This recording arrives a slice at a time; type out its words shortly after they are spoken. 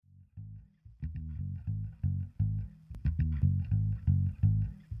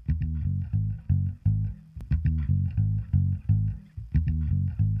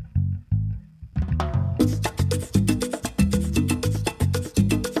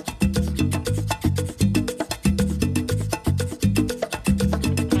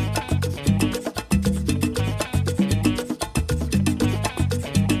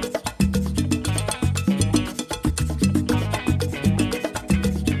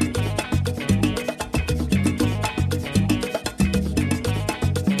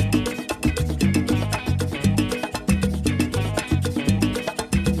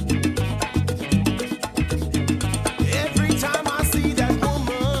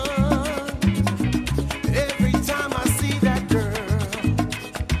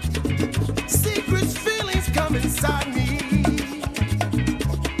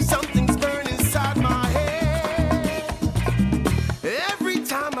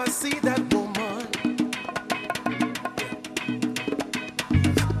see that woman,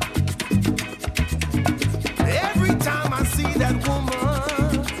 every time I see that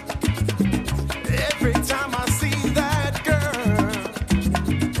woman, every time I see that girl,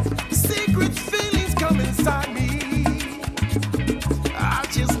 secret feelings come inside me. I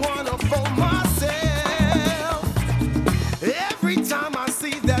just wanna for myself. Every time I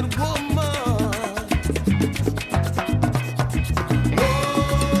see that woman,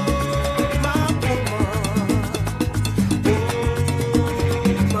 oh,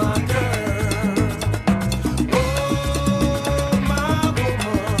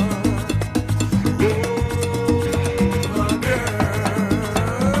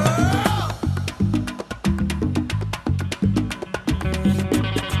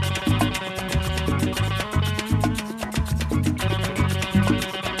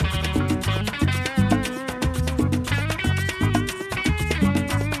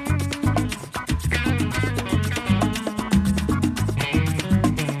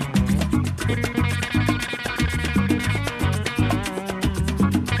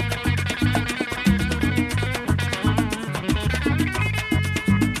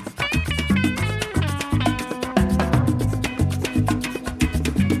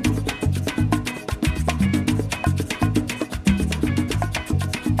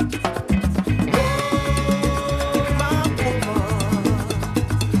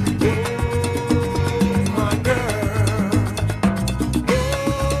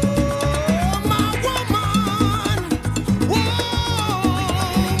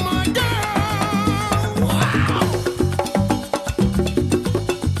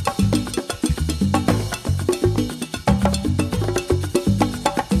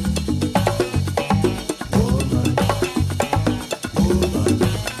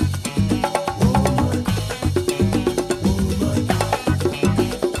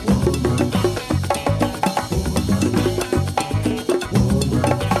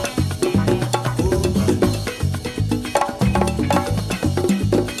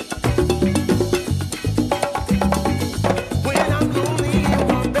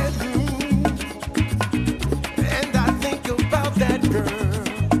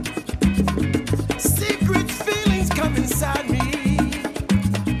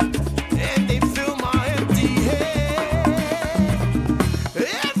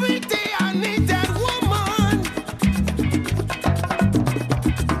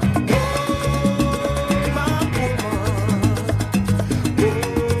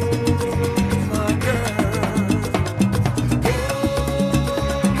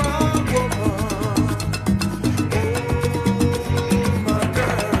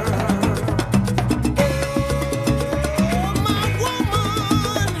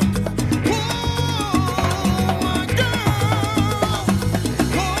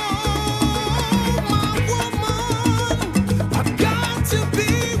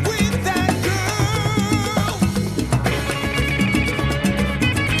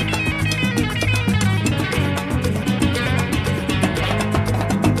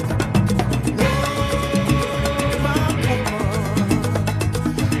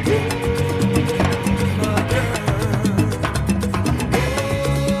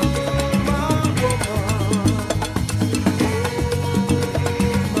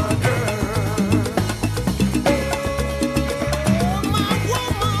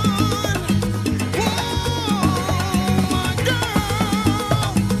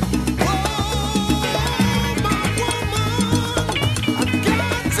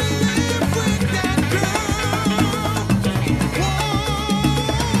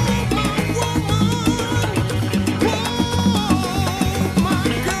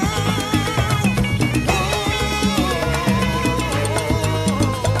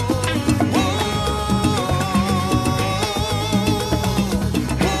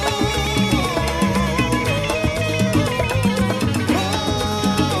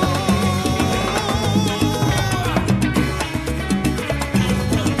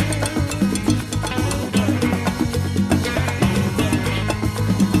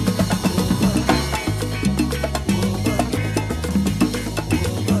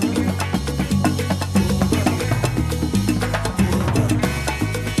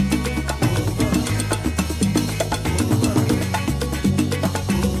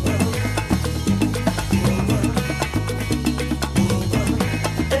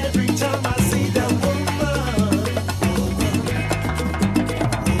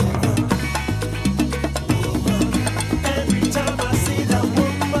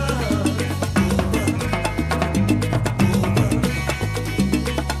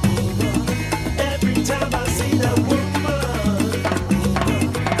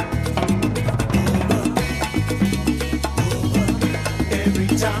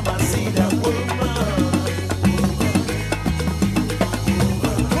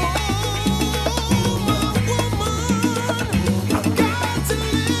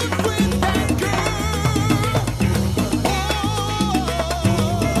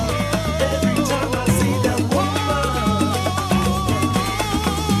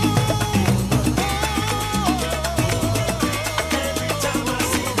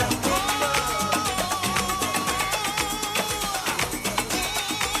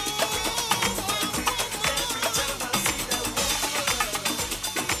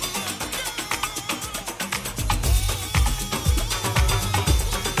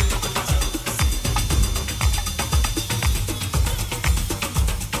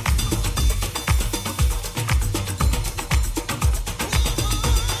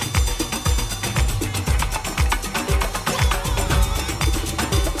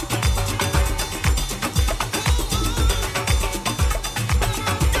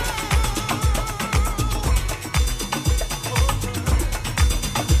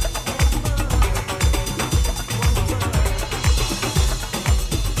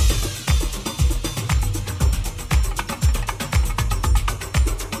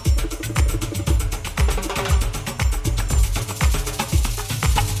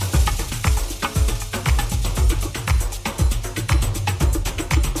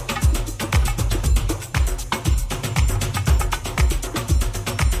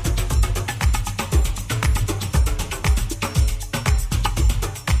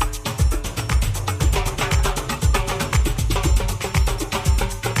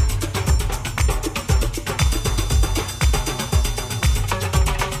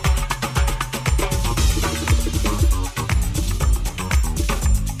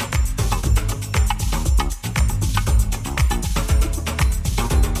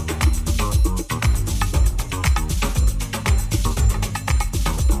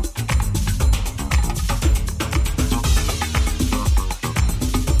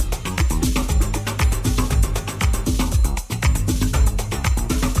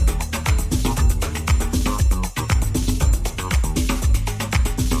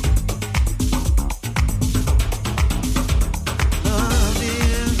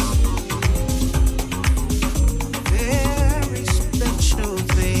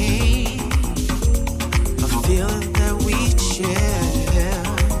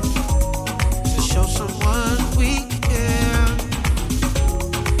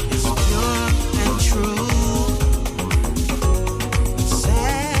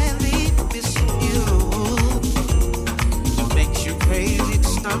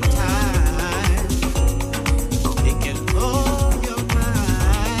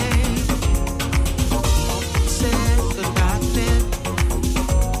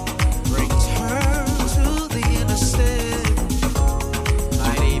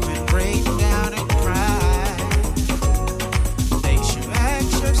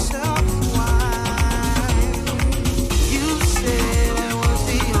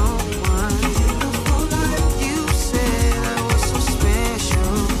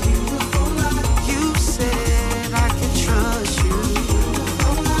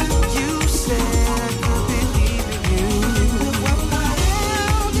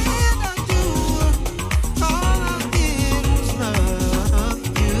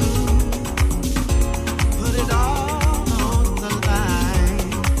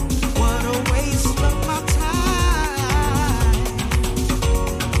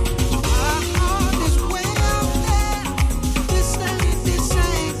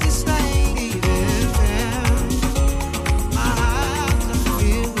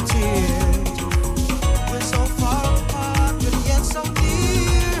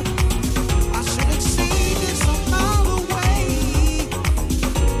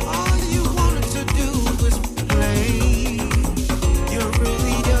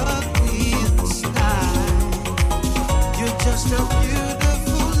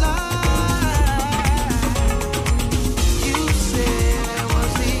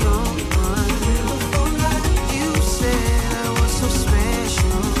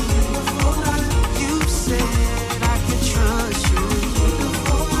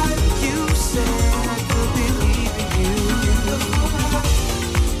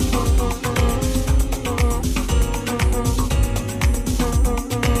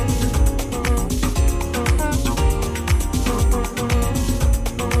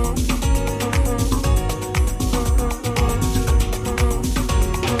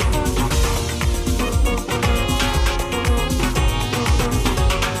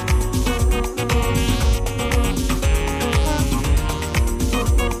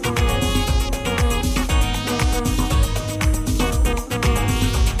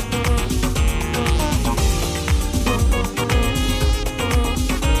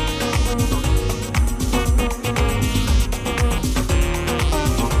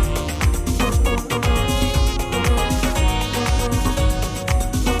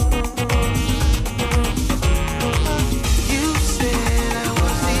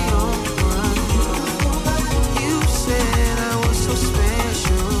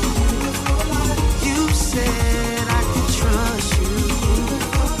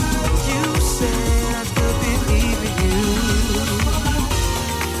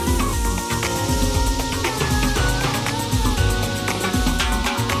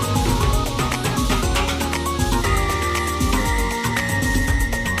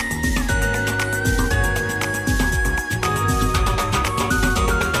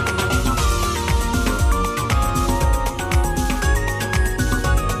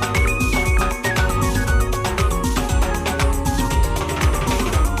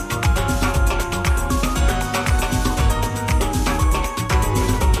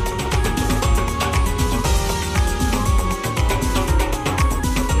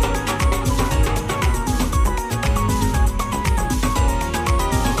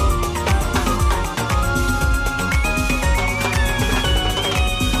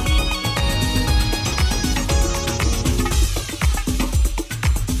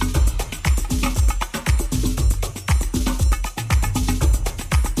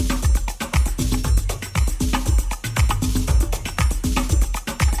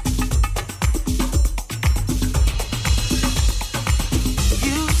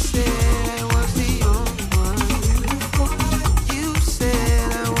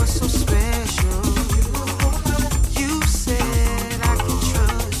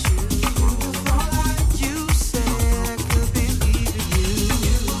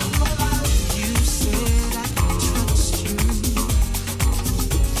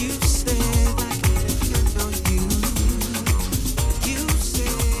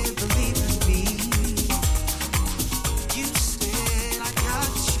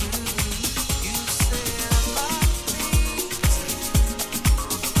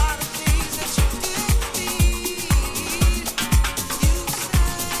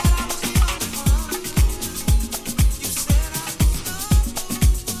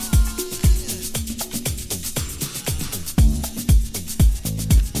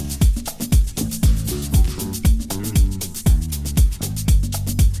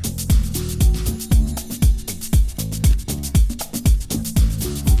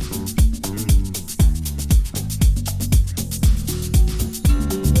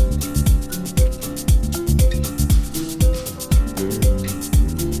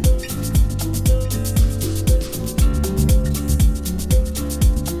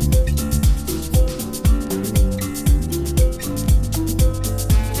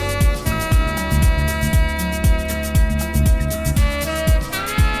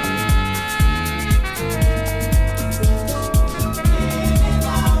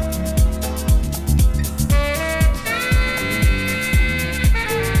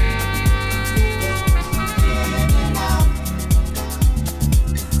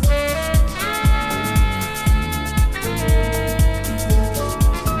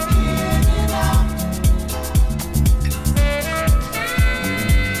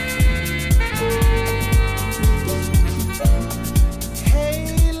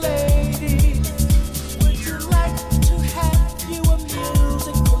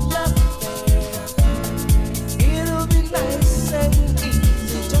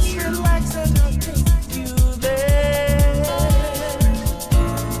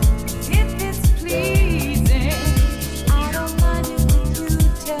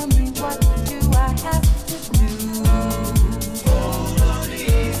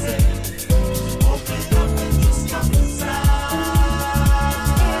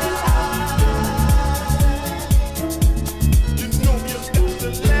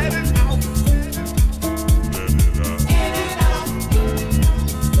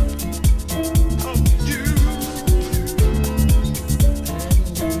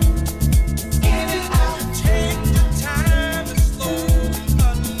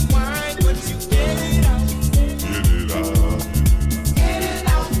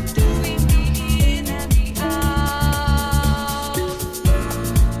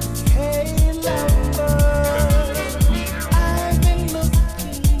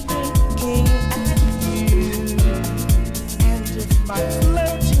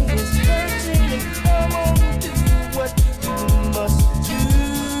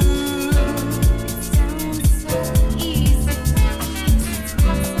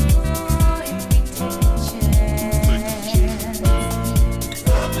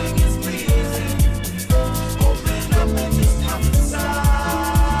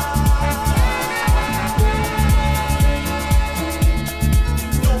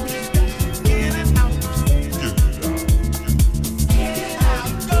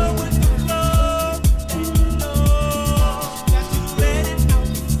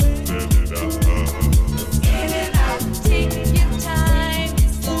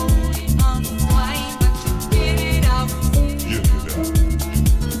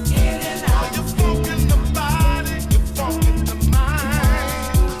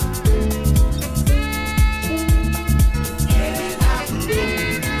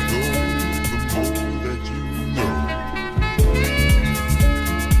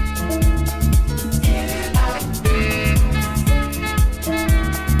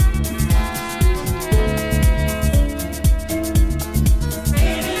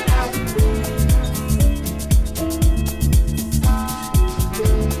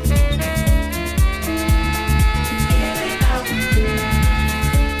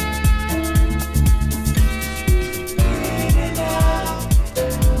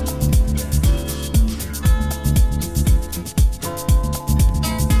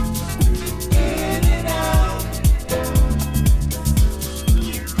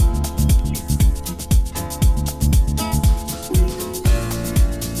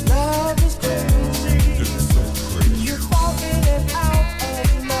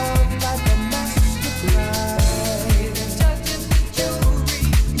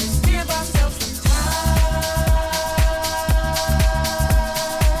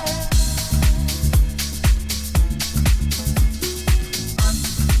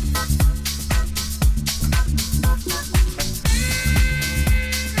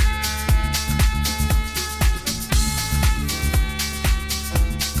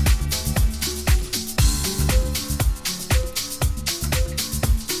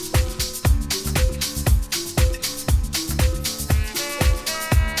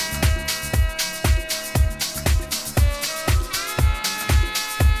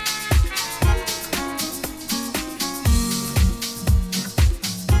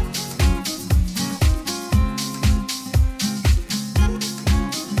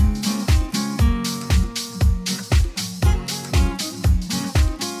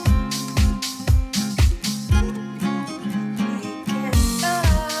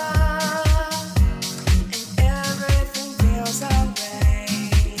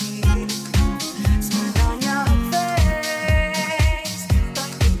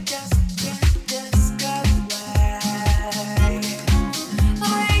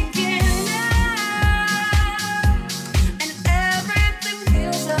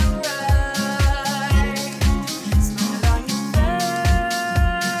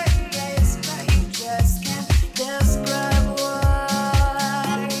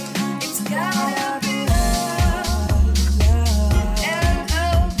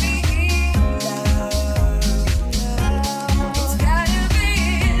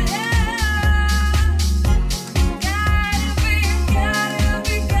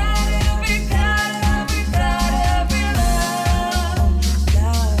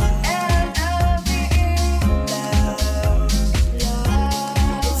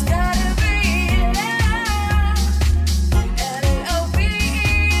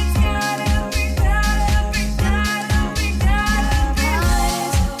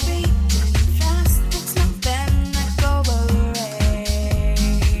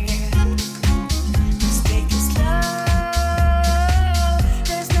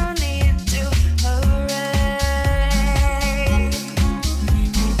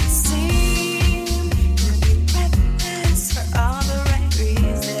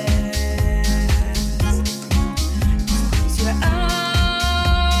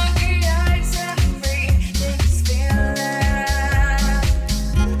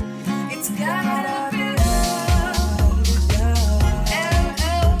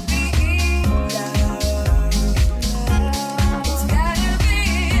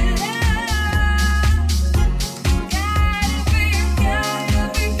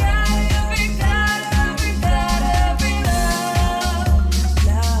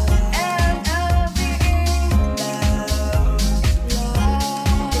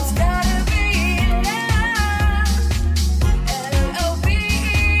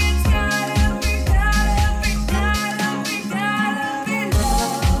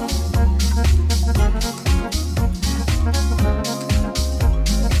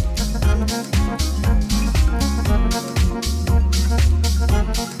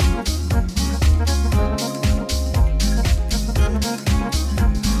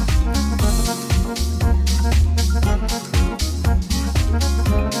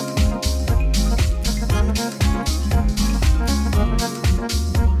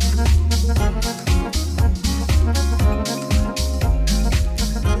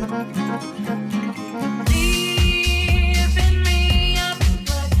 Believe in me, I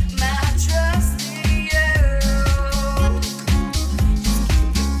put my trust in you.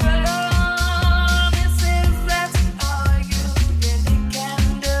 Promises, that's all you really can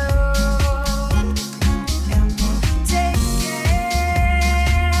do. And we'll take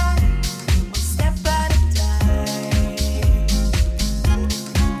it one step at a time.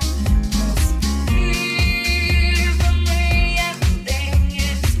 Just believe in me, everything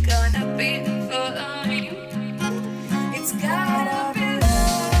is gonna be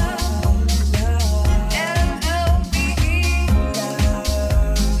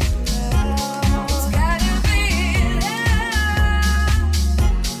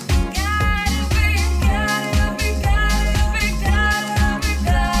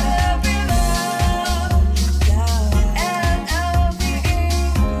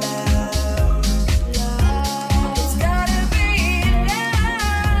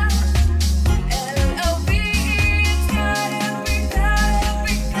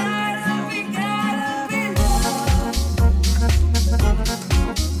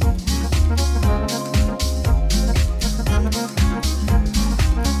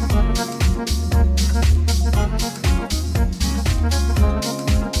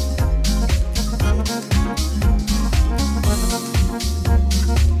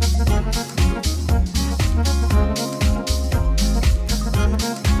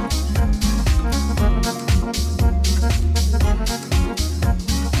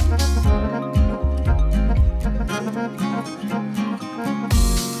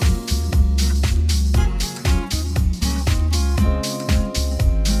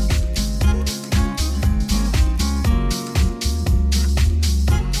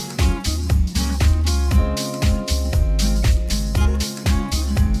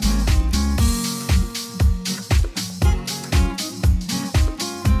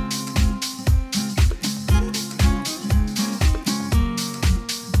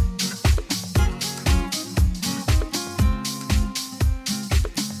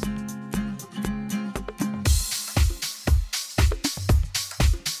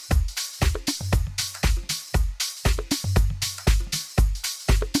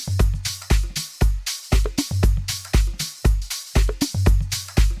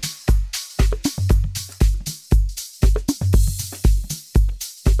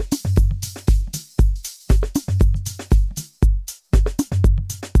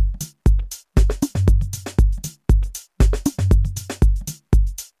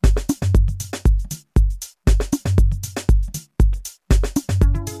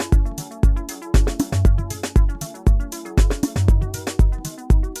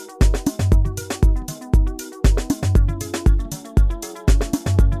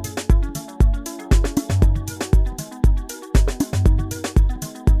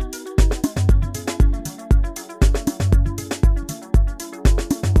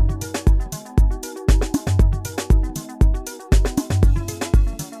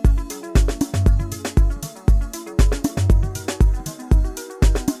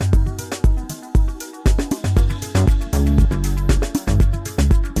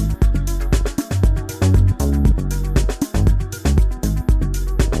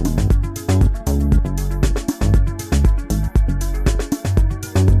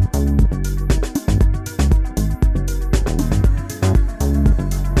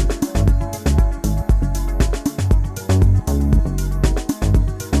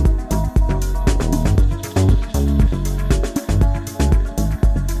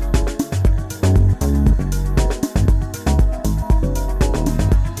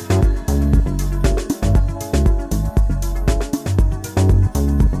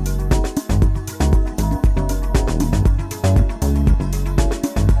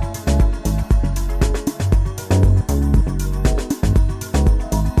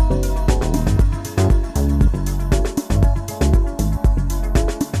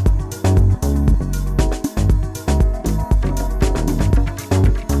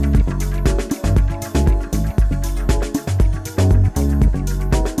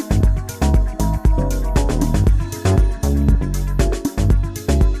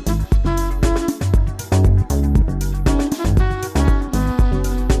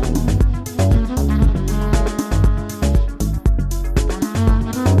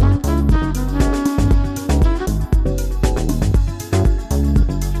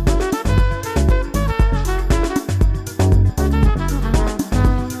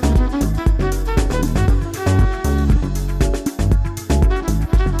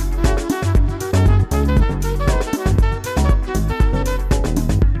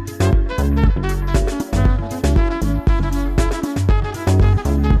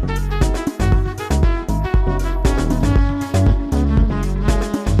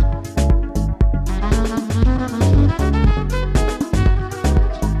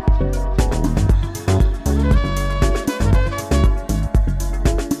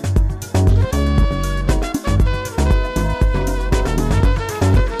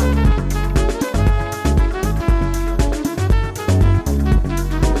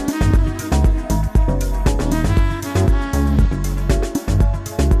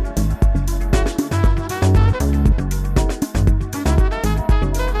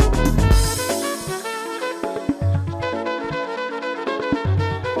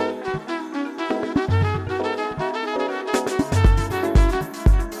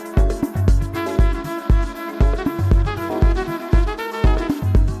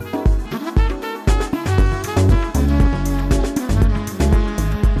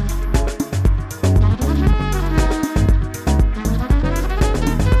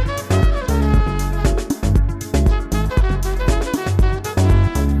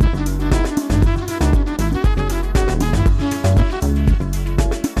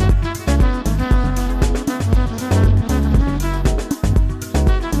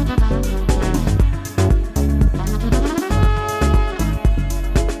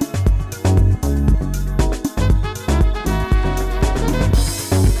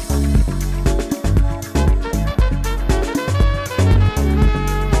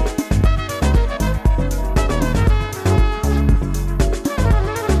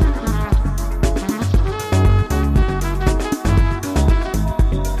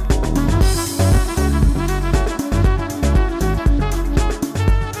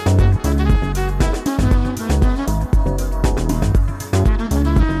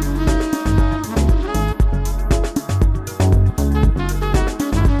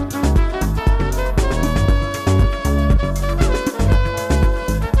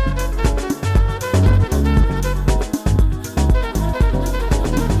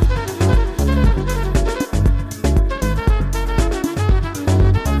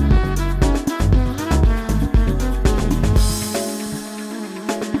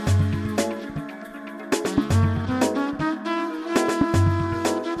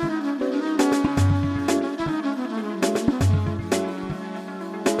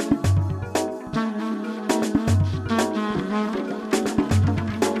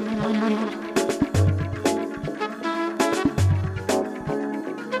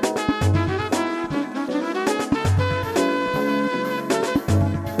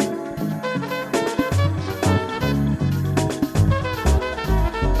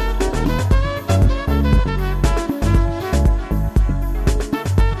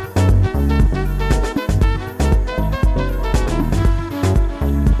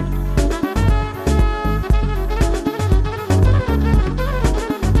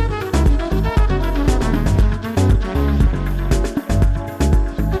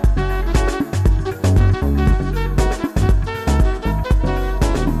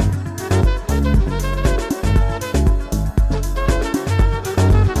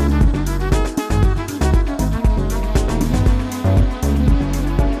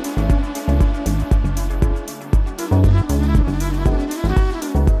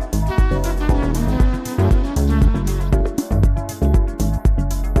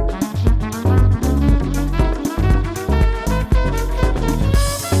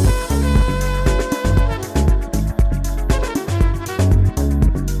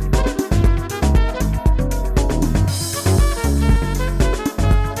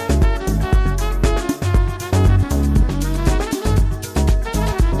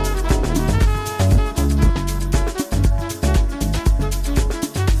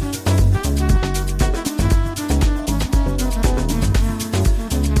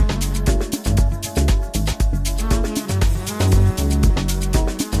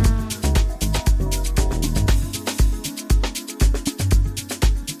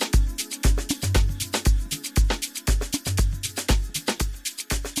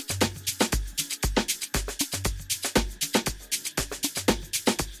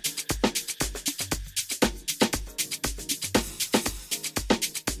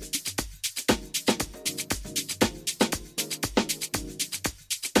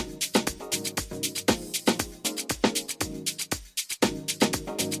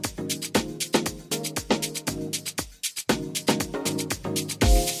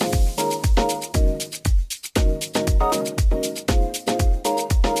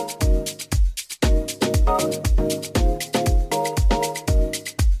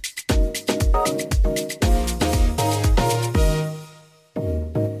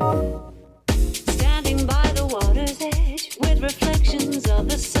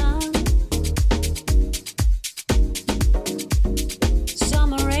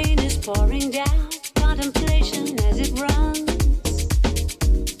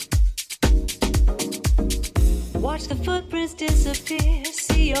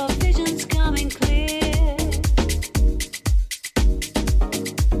see your visions coming clear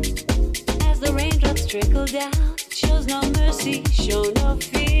as the raindrops trickle down. Shows no mercy, show no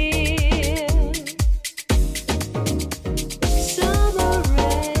fear. Summer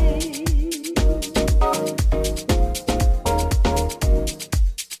rain,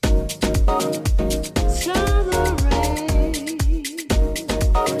 summer rain.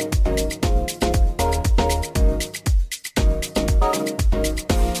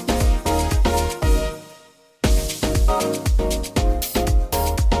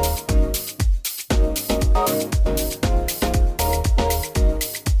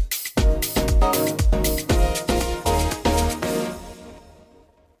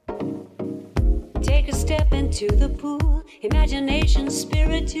 Take a step into the pool, imagination,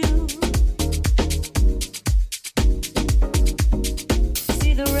 spirit too.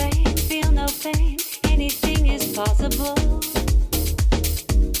 See the rain, feel no pain, anything is possible.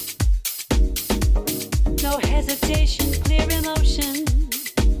 No hesitation, clear emotion,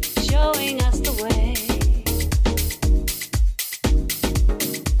 showing us the way.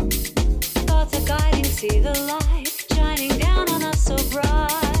 Thoughts are guiding, see the light shining down on us so bright.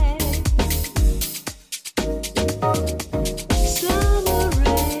 Summer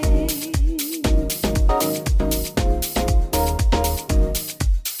rain,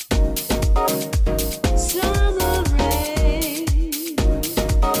 summer rain,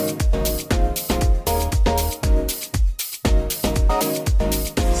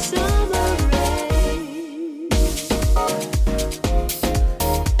 summer rain.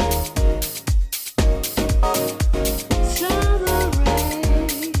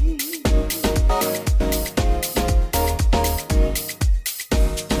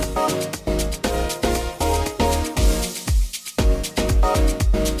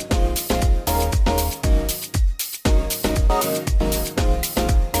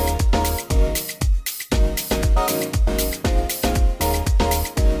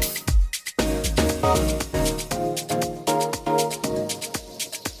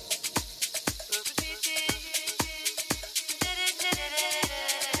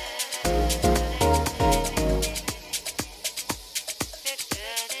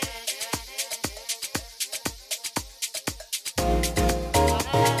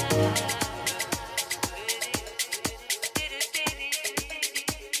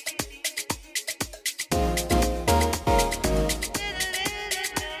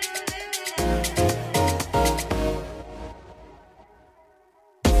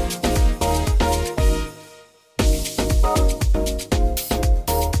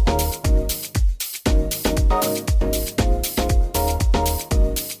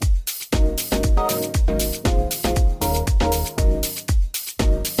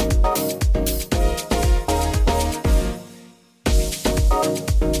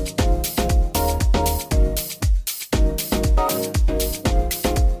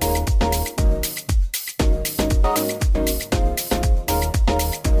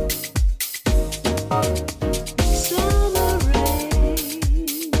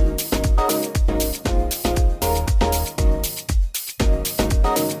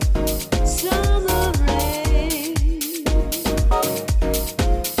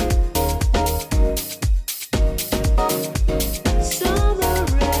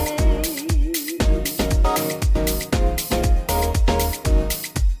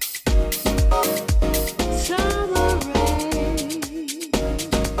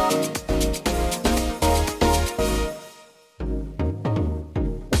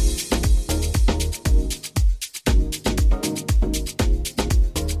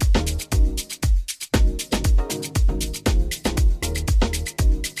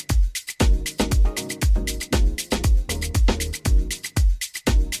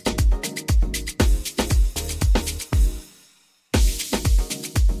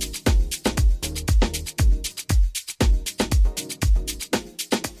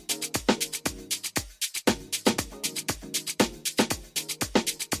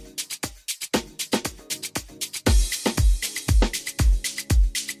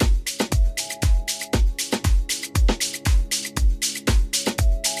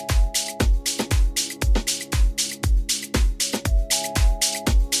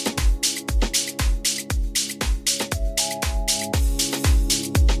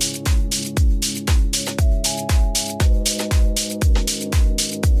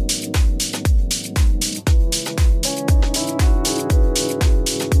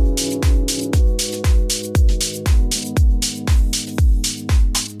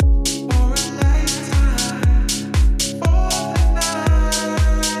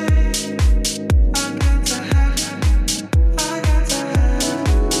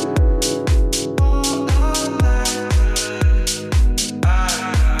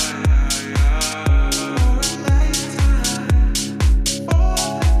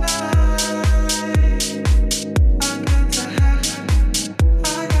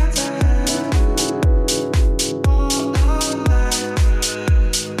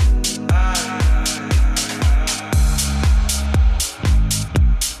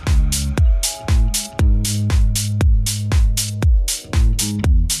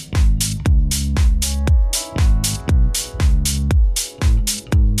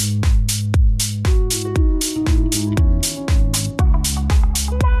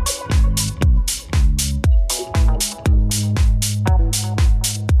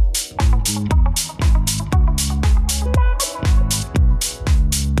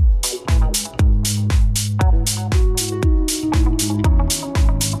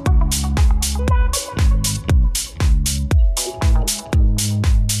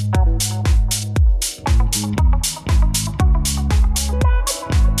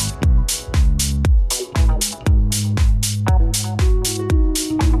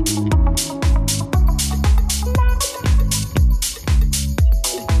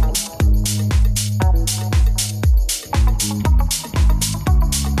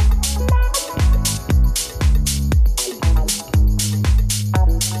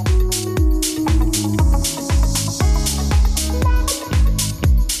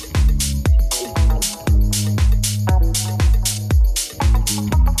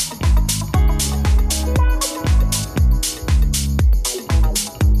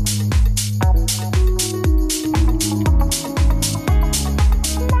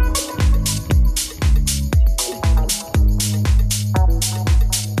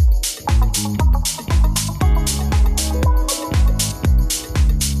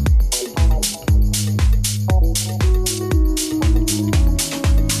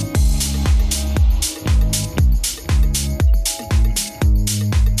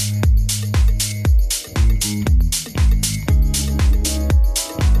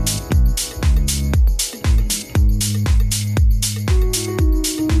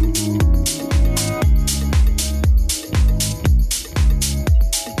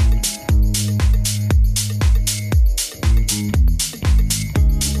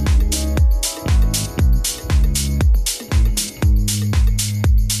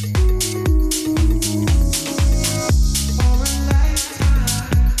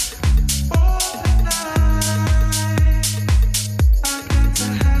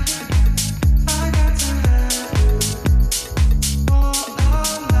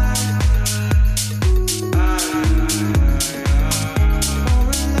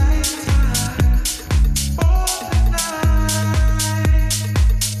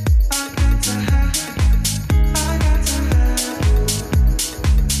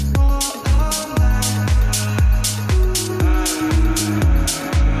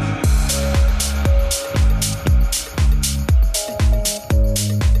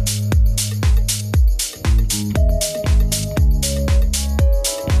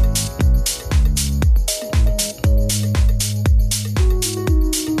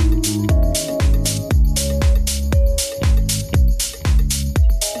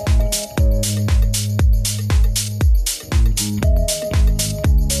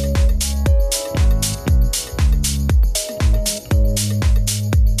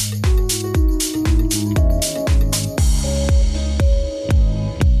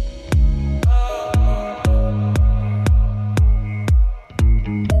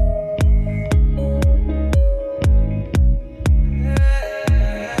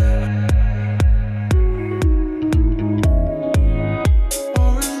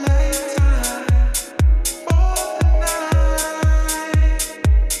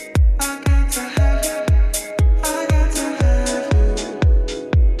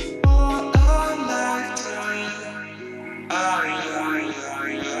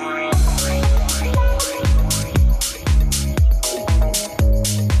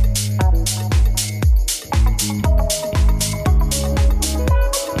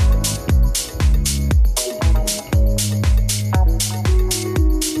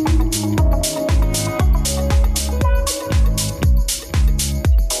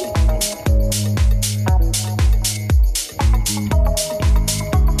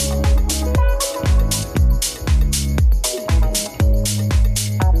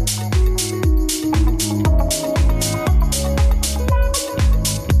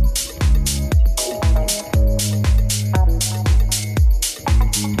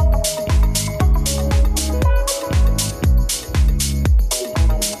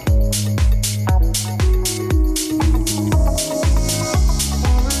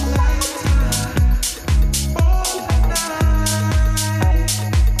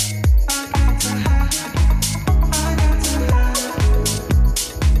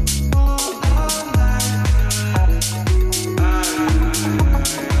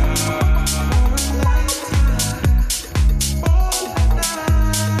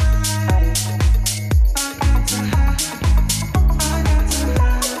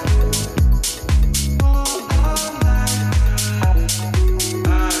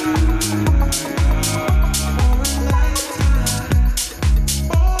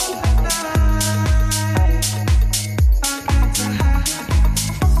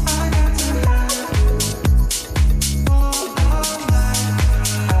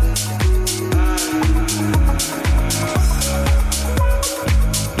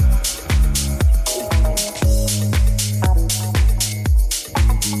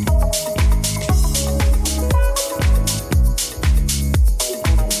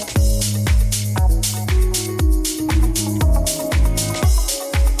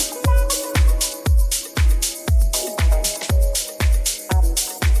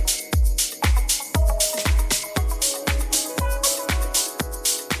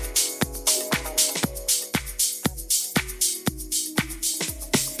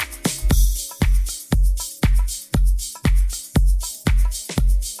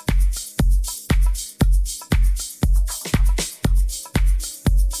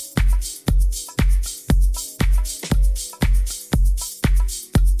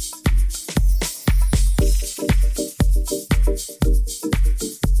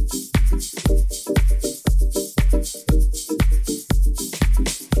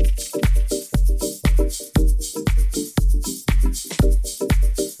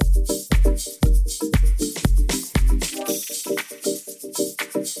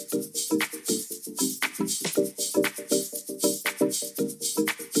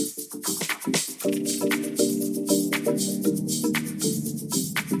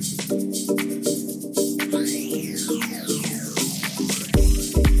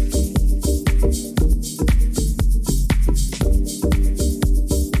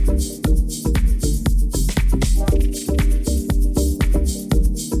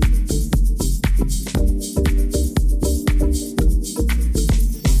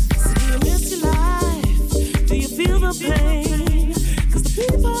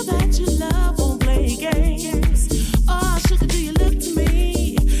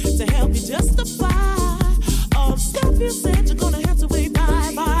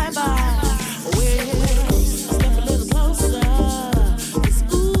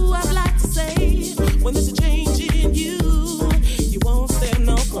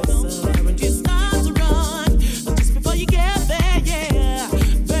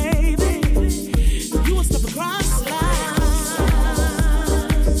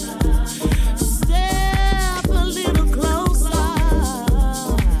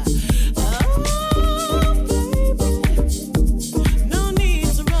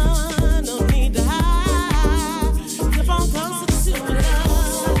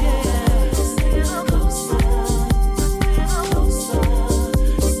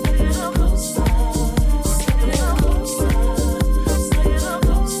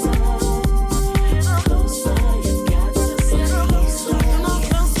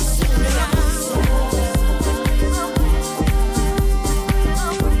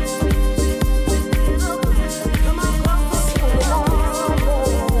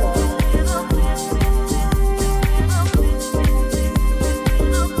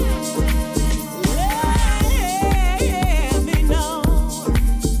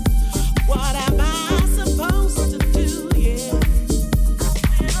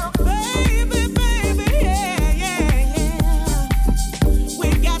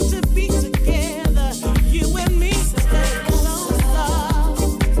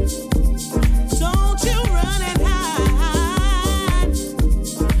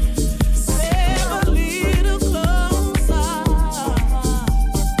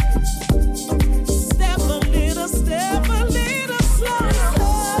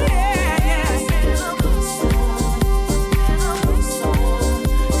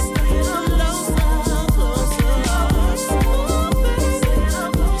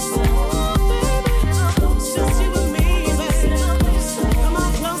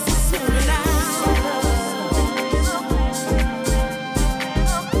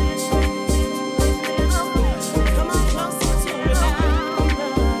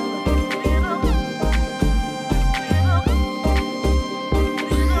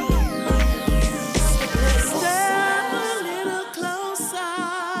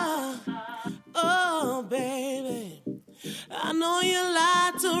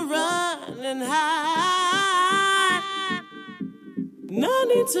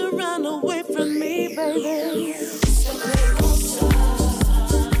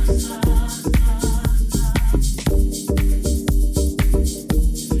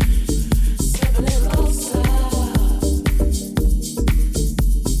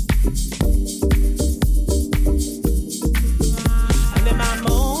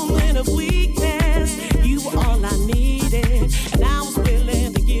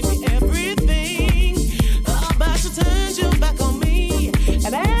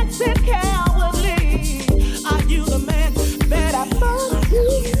 And acted cowardly. Are you the man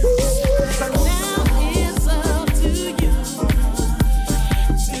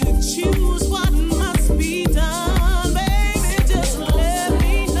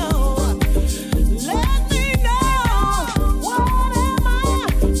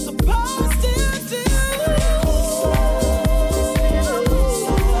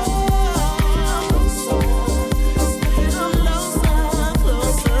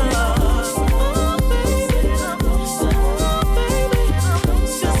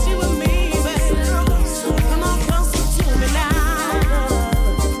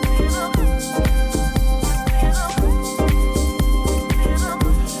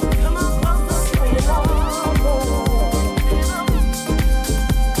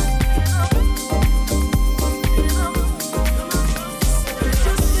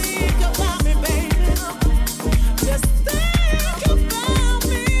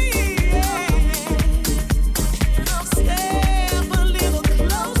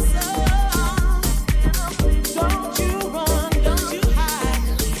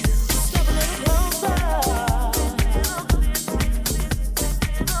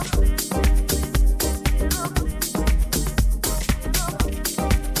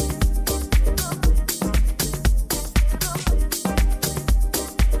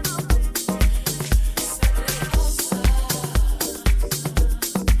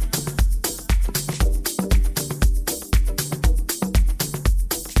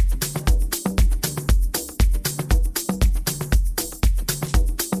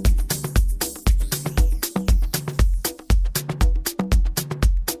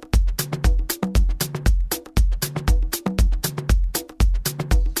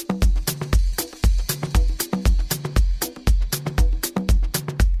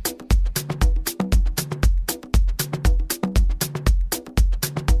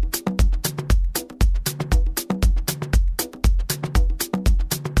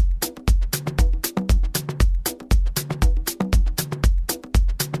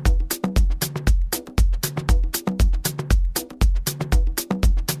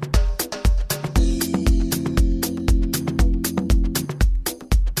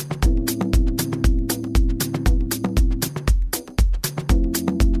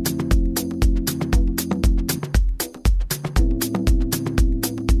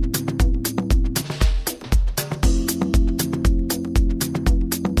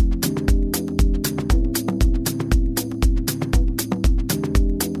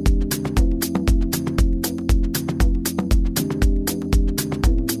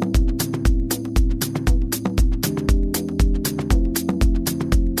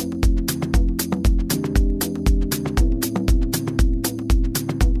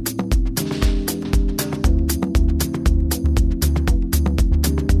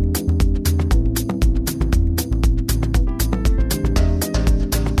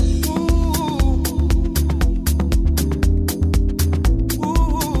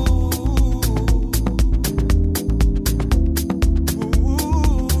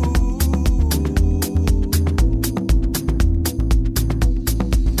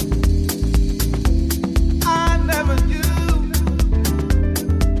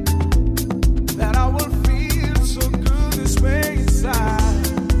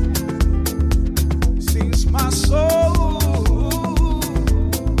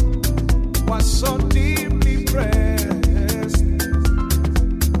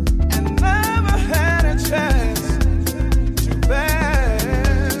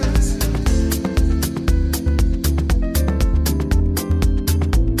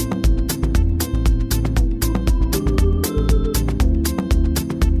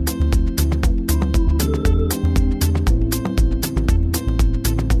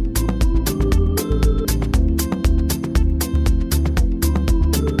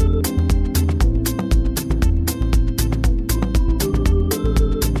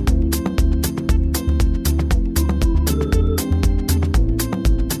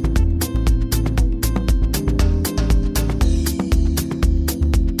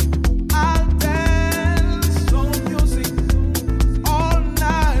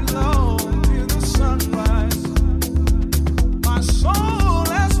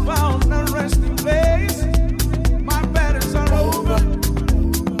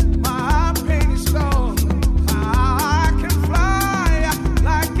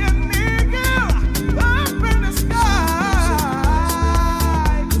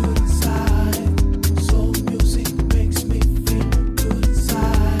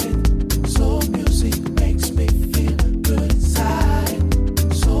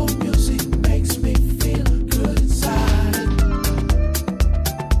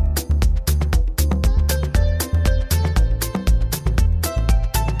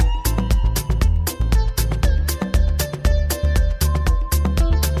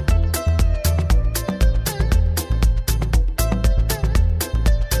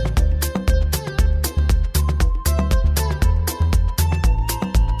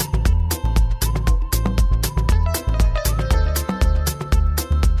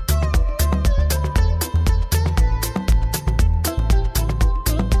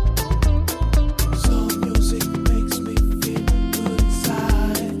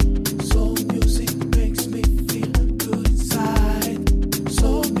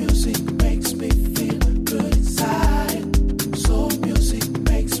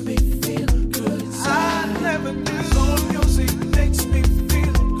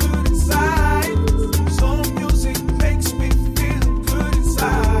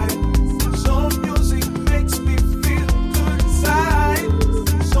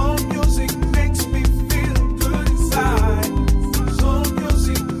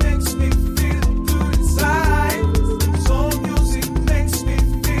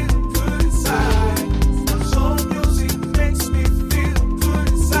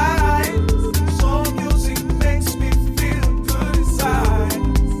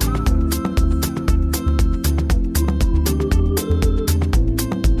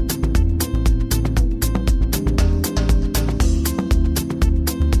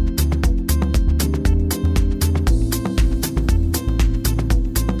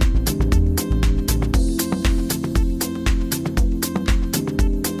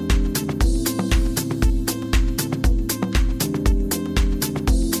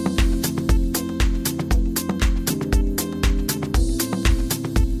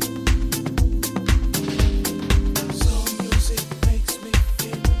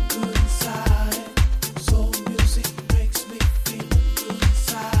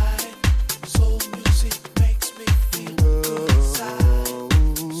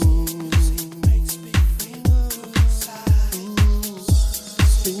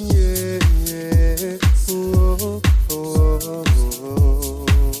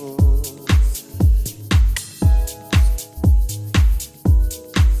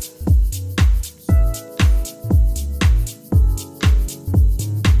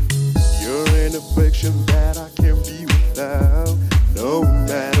affection that I can't be without. No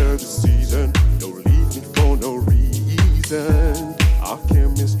matter the season, don't leave me for no reason. Our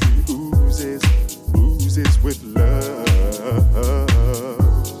chemistry oozes with love.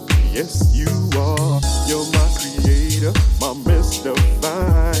 Yes, you are. You're my creator, my Mr.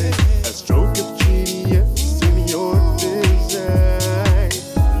 Fine. A stroke of genius in your design.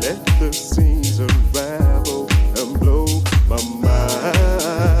 Let the scenes unravel and blow my mind.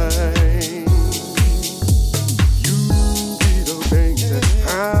 You be the painter,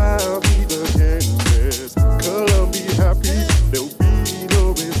 I'll be the canvas. Color me happy, there'll be no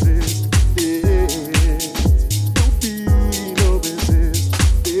resistance. There'll be no resistance.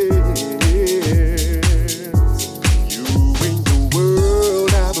 You in the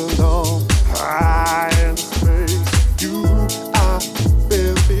world I belong, high in space. You, I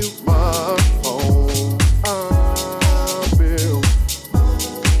build my home. I build,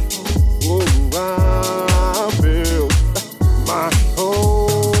 oh, I build my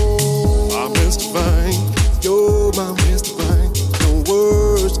home. I'm Mr. Fine, you're my Mr. Fine. No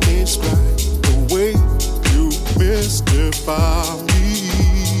words can describe the way you mystify me.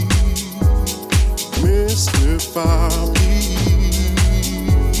 Mystify me.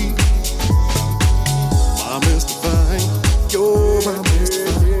 My Mr. Fine, you're my Mr.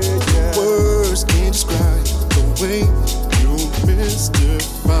 Fine. Words can't describe the way you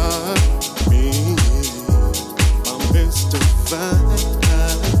mystify me. My Mr. Fine.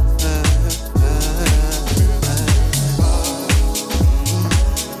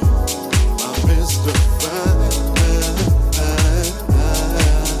 My Mr. Fine.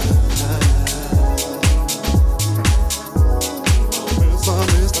 My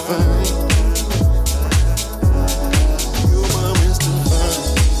Mr. Fine. You're my Mr.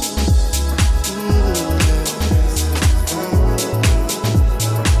 Fine.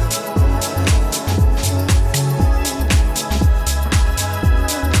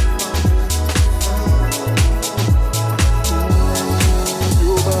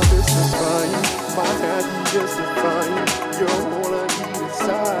 You're my Mr. Fine. My happiness defined. You're all I need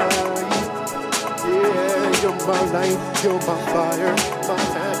inside. Yeah, you're my light, you're my fire, my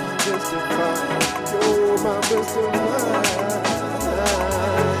happiness divine. You're my Mr. Fine.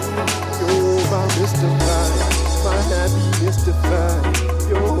 You're my Mr. Fine, my happiness divine.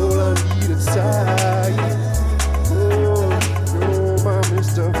 You're all I need inside. Oh, you're my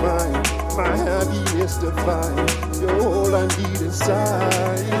Mr. Fine, my happiness divine. You're all I need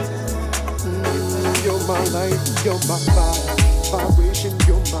inside. You're my light, you're my fire, vibration,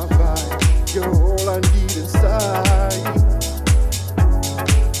 you're my vibe. You're all I need inside.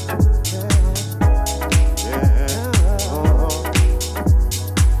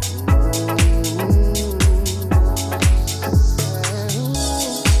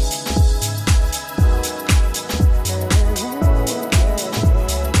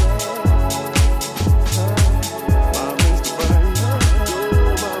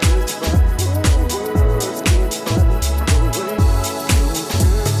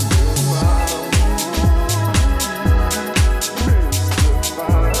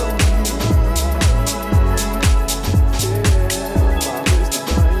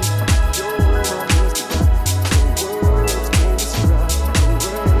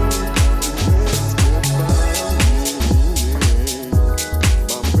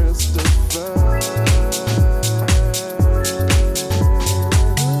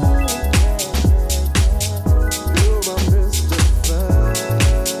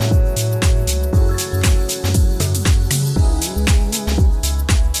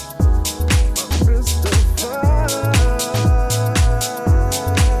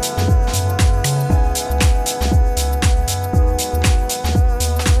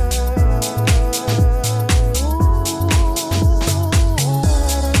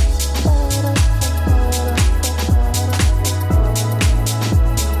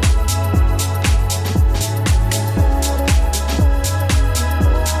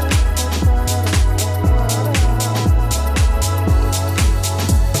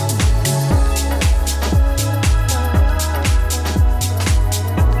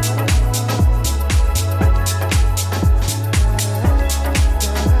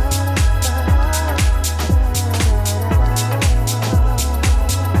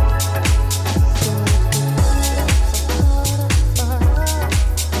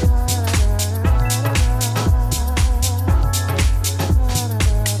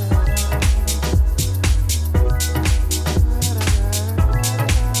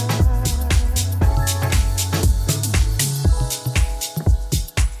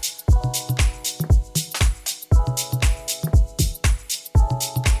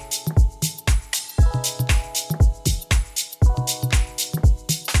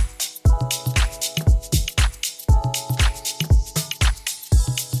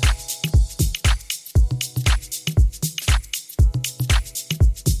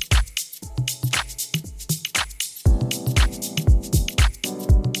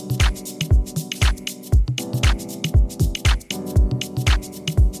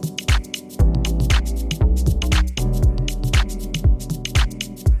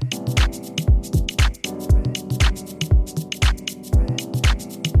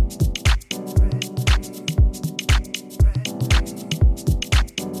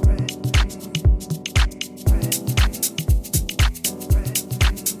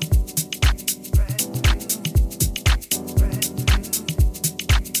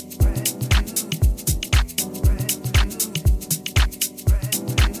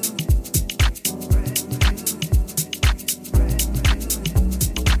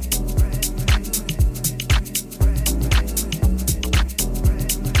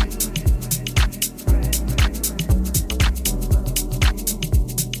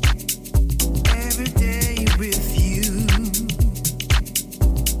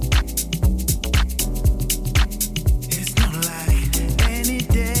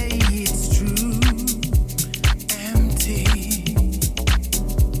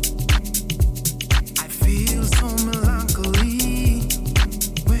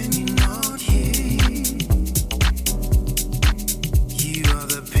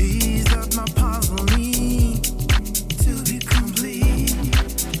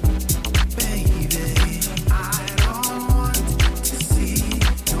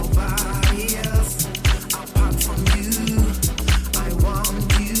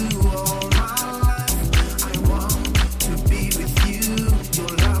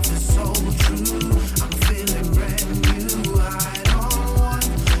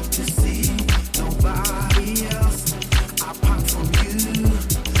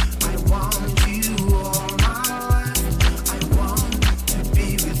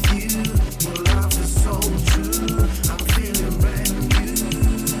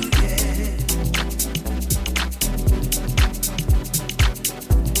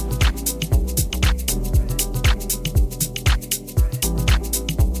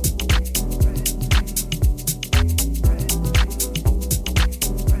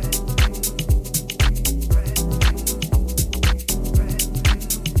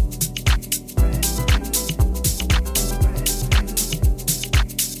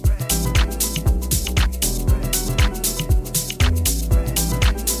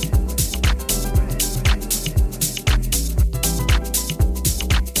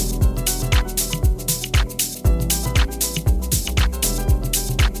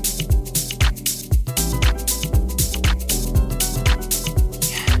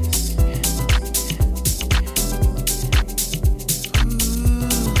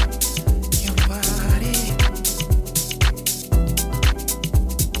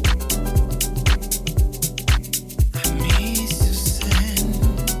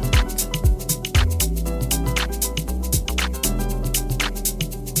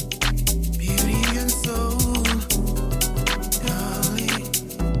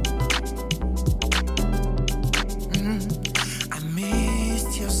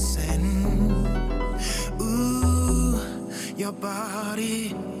 your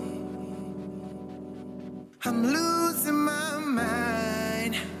body. I'm losing my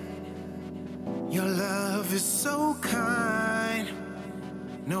mind. Your love is so kind.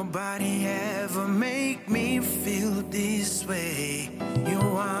 Nobody ever make me feel this way.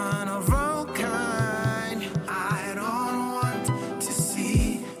 You're one of a kind. I don't want to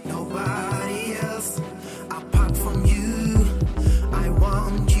see nobody else apart from you. I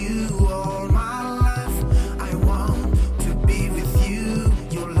want you all my life. I want to be with you.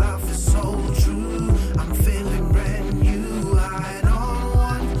 Your love is so true. I'm feeling brand new. I don't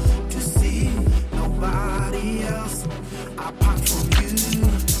want to see nobody else apart from you.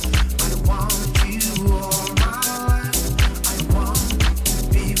 I want you all my life. I want to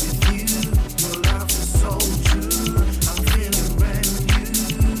be with you. Your love is so true. I'm feeling brand new,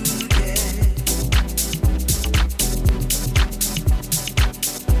 yeah.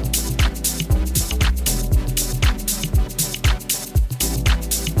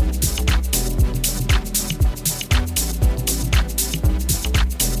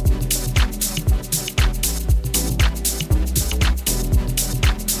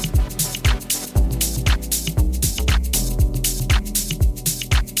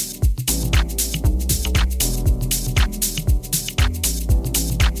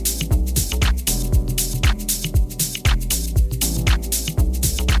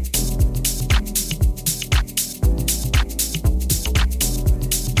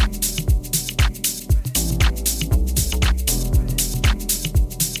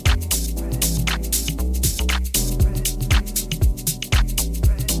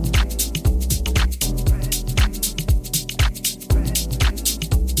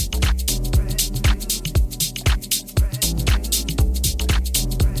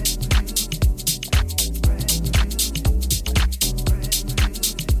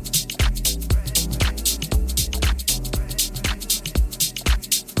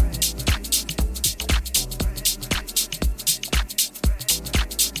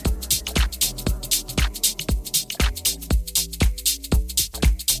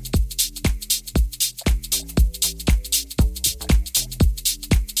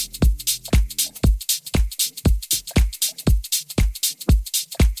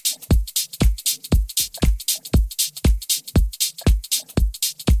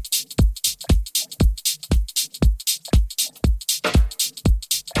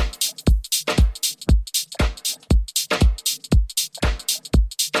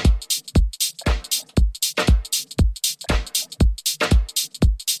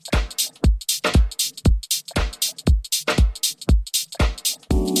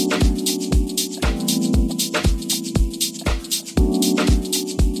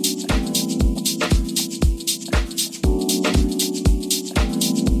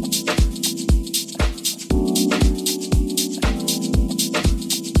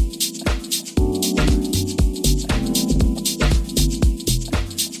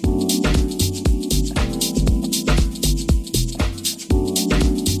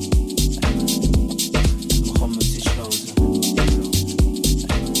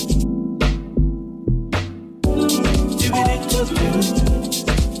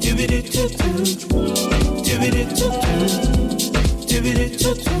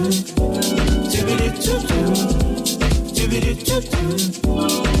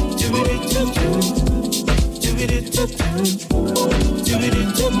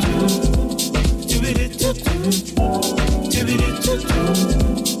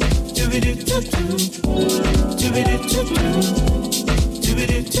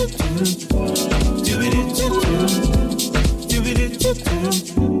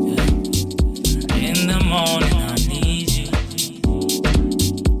 In the morning I need you,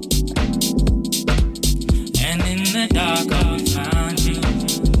 and in the dark I will find you.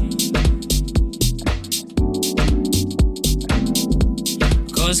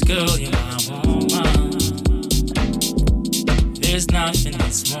 'Cause girl, you're my woman. There's nothing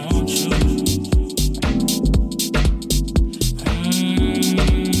that's more true.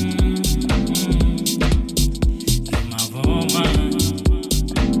 You're my woman.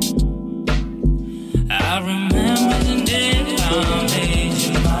 I remember the day I made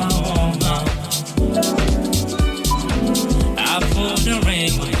you my woman. I pulled the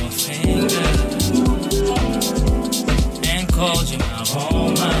ring on your finger and called you my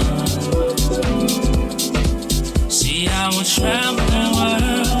woman. See, I would travel the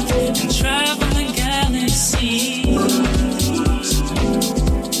world and travel the galaxies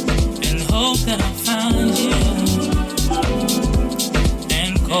and hope that I find you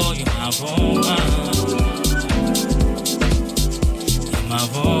and call you my woman. My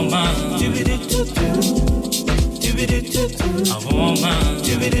woman, do it to do, do My woman,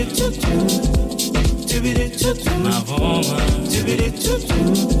 my woman,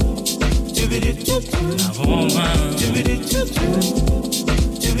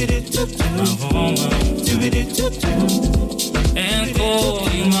 and call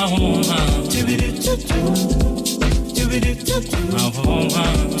you my woman,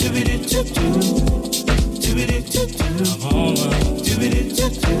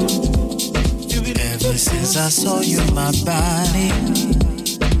 Ever since I saw you, my body,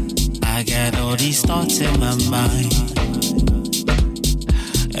 I got all these thoughts in my mind.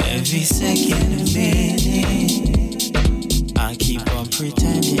 Every second and minute, I keep on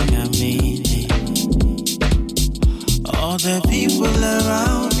pretending I mean it. All the people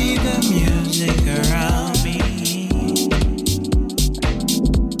around me, the music around me,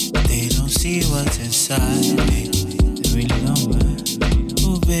 they don't see what's inside me. They really don't, man.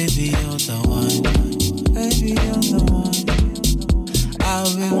 Oh, baby, you're the one. Baby, you're the one. I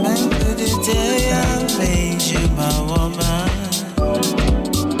remember the day I made you my woman.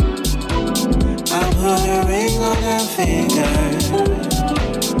 I put a ring on her finger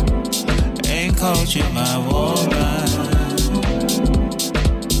and called you my woman.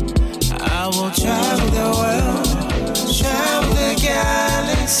 I will travel the world, travel the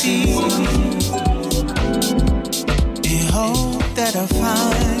galaxy, in hope that I'll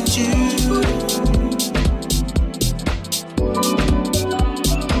find you.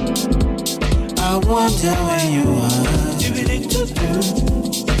 I wonder where you are.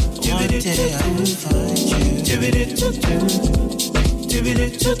 One day I will find you.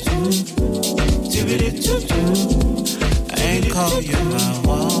 And call you my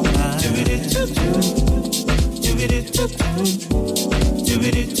woman.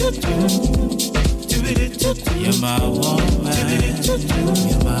 You're my woman.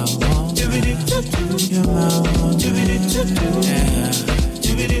 You're my woman. You're my woman. Yeah.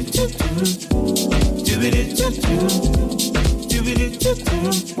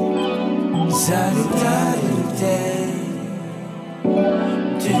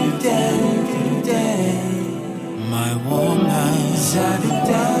 My woman.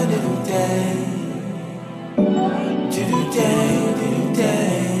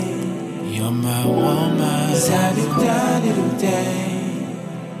 You're my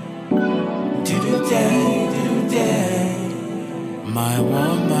woman. My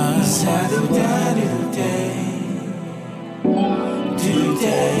woman.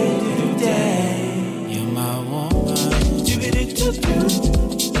 You're my woman.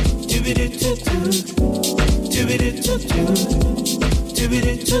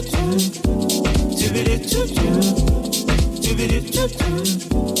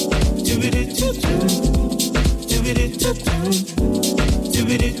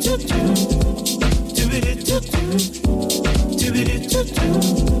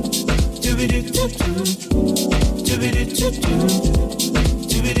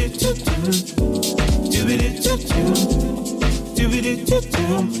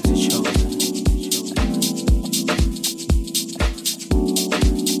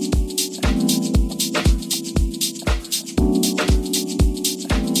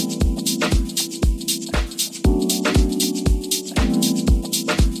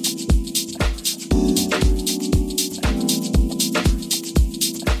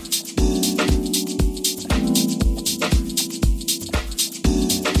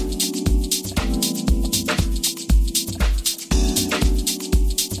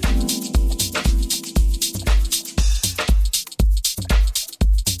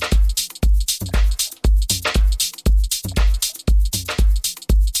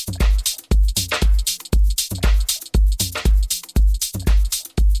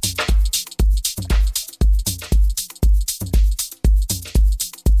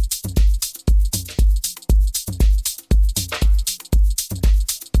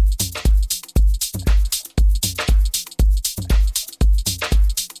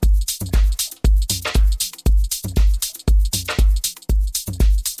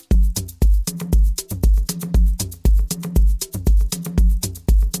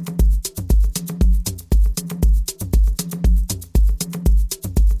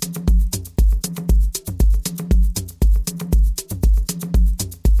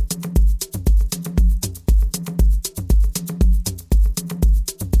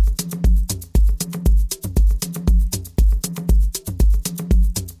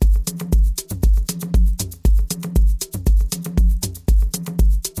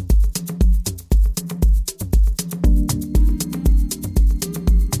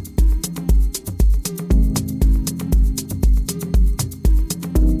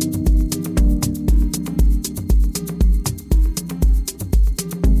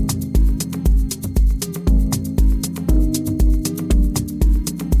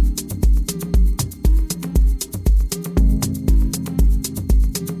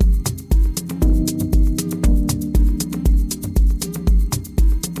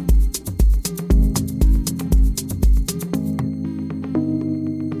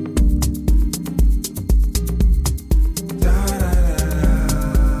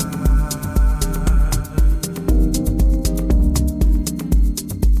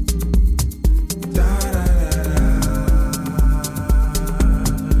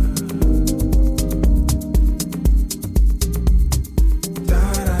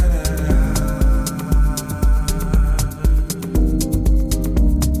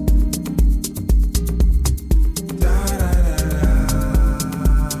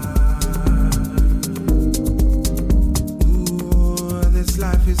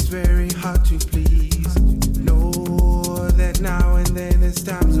 is very hard to please. Know that now and then it's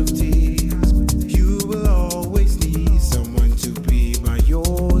times of tears. You will always need someone to be by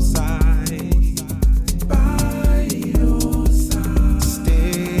your side. By your side.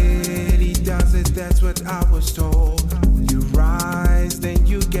 Steady does it, that's what I was told. You rise, then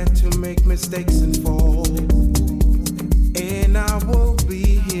you get to make mistakes and fall. And I will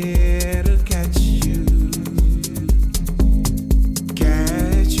be here to catch you.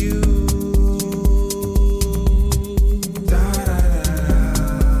 Catch you. Da da da.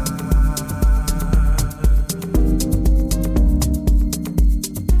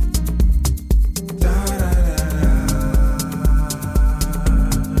 Da da da.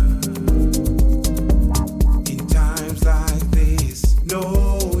 In times like this,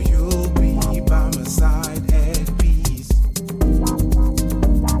 know you'll be by my side at peace.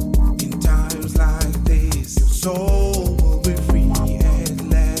 In times like this, your soul will be free at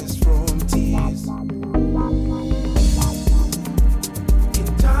last from tears. In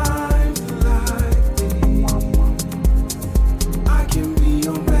times like this, I can be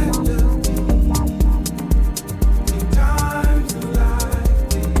your melody. In times like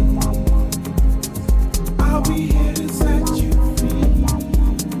this, I'll be here to set you free.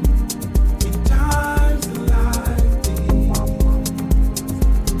 In times like this,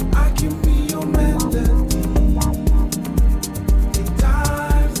 I can be your melody. In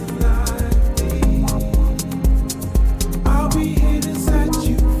times like this, I'll be here to set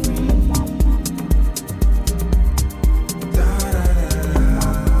you free. Da da da da.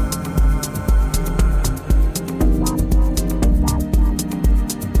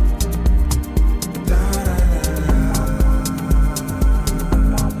 Da da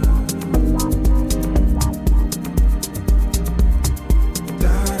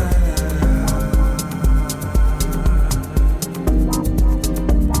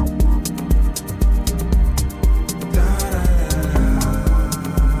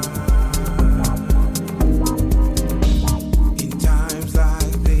In times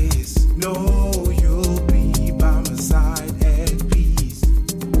like this, know you'll be by my side at peace.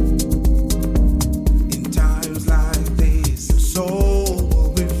 In times like this, your soul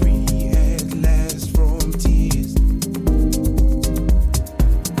will be free at last from tears.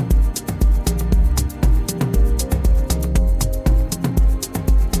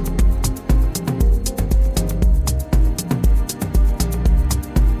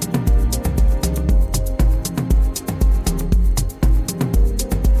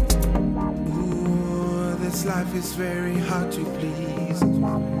 Ooh, this life is very hard to please.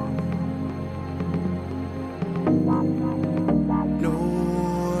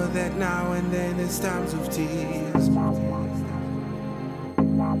 Know that now and then it's times of tears.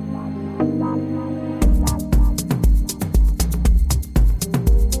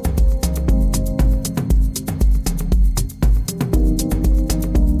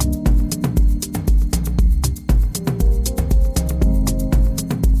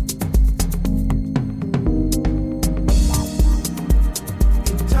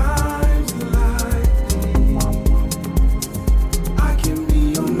 In times like this, I can be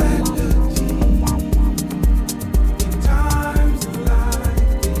your melody. In times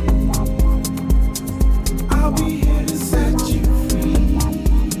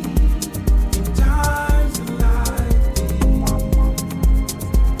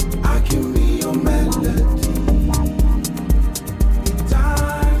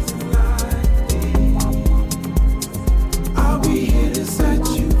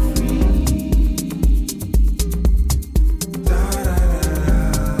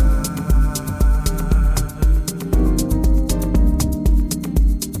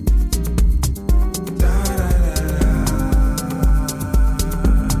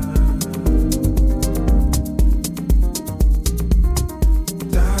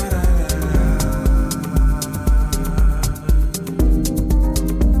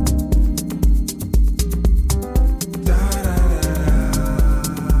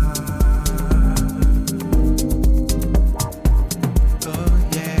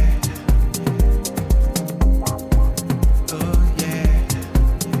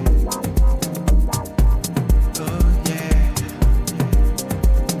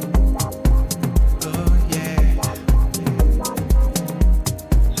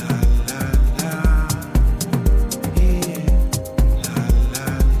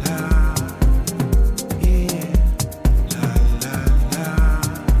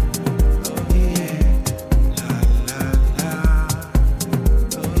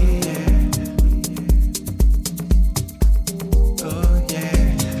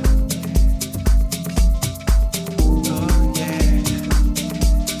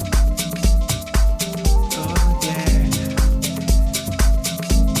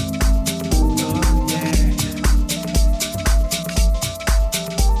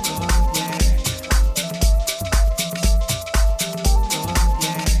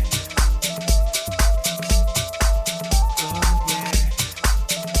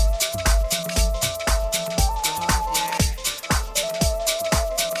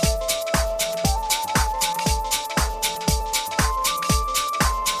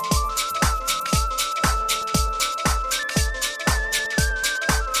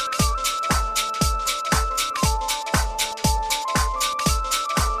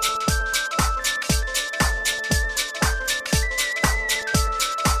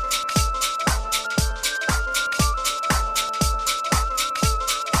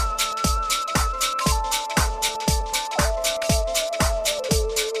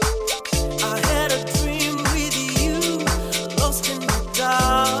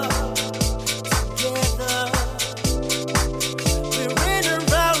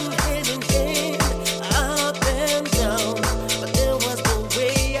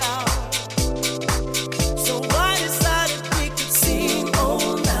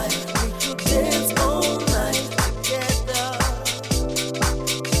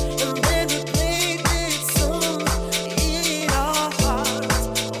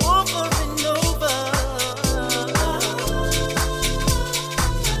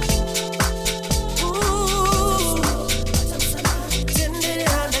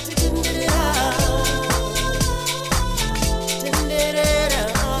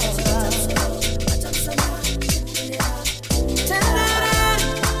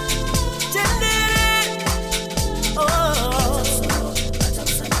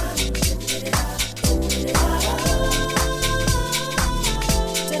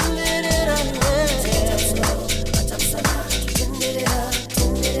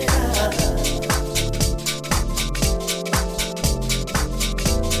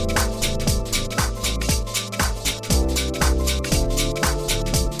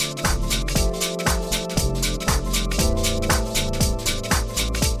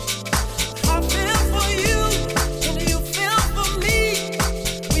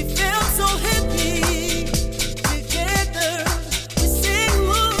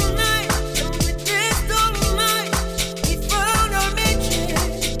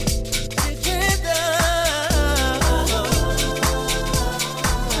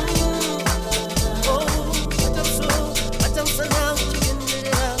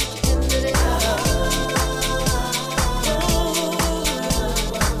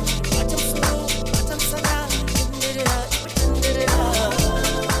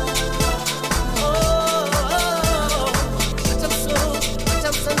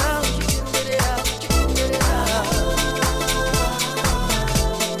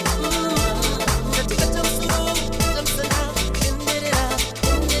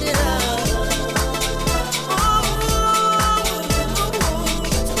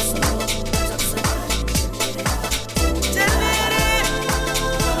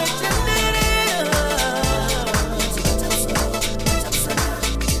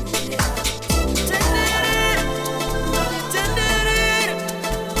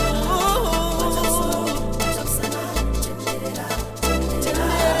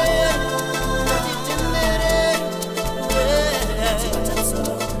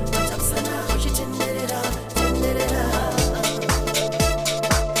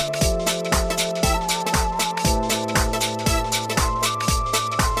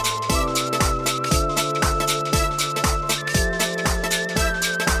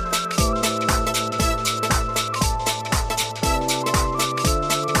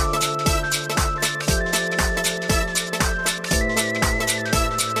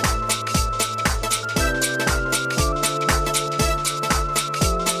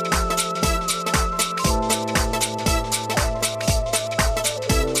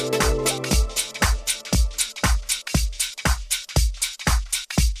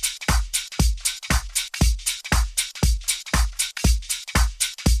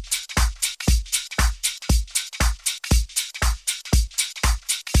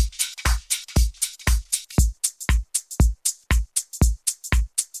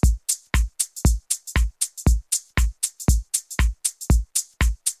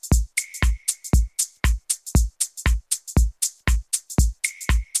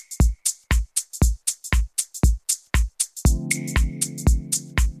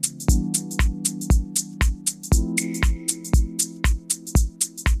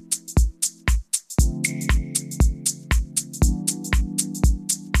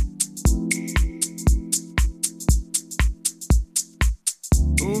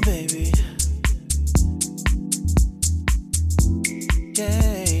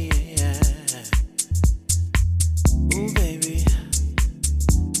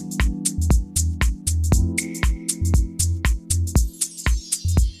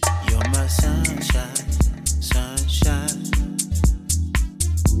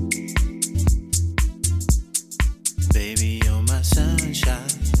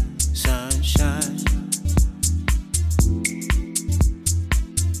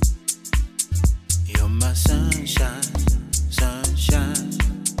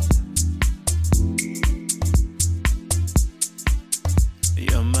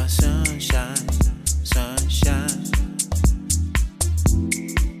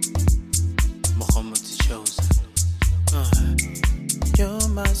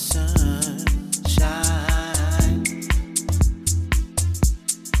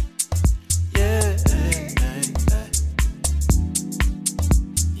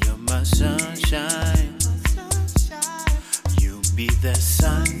the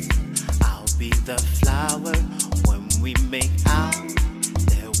sun, I'll be the flower. When we make out,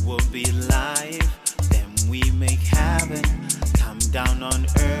 there will be life. Then we make heaven come down on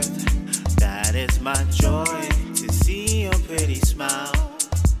earth. That is my joy, to see your pretty smile.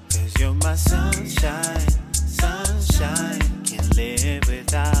 'Cause you're my sunshine, sunshine. Can't live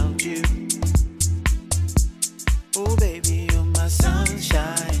without you. Oh baby, you're my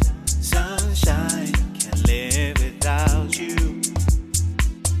sunshine, sunshine. Can't live without you.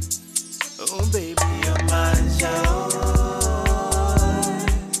 Oh baby, you're my joy.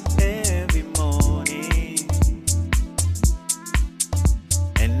 Every morning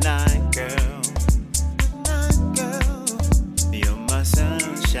and night, girl, you're my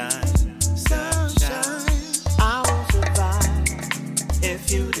sunshine, sunshine. I will survive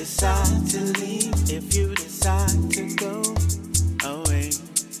if you decide to leave, if you decide to go away.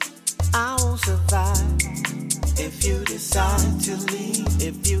 I will survive if you decide to leave,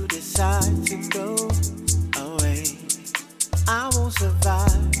 if you decide to go away. I won't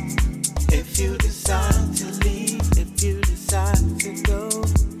survive if you decide to leave, if you decide to go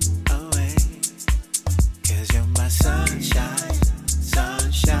away. 'Cause you're my sunshine,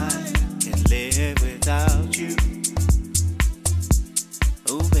 sunshine. Can't live without you.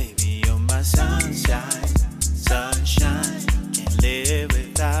 Oh baby, you're my sunshine, sunshine. Can't live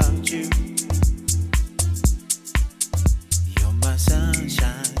without you. You're my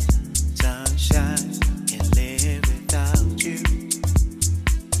sunshine, sunshine. Can't live without you.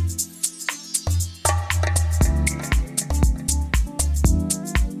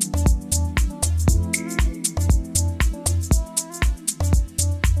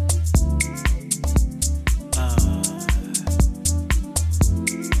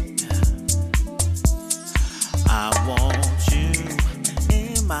 I want you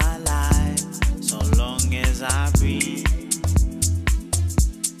in my life so long as I breathe.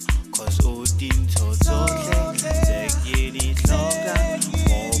 'Cause udin tozotle tekiri tlonga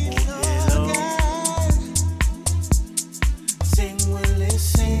mobuhelo. Sing will it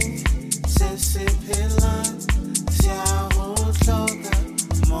sing, sesiphilan, siyaho tlonga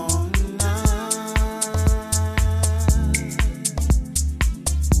mona.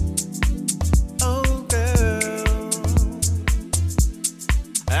 Oh girl,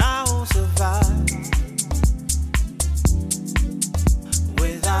 I won't survive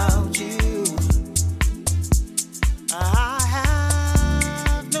without you. I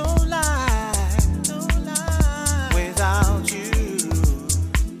have no life without you.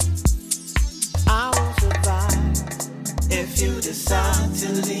 I won't survive if you decide to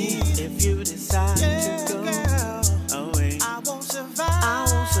leave, if you decide to go away. I won't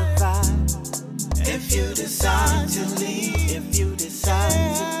survive if you decide to leave, if you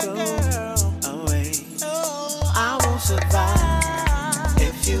decide to go away. I won't survive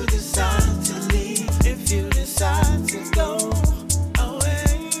if you decide to leave, if you decide to go away.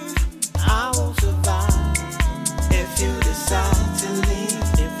 I won't survive if you decide to leave,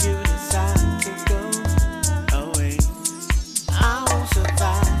 if you decide to go away. I won't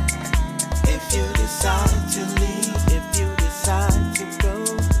survive if you decide to leave, if you decide to go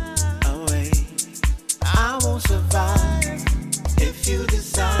away. I won't survive if you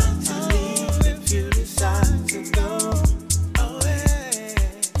decide to leave, if you decide to go away.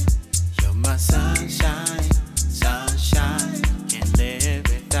 You're my sunshine, sunshine. Can't live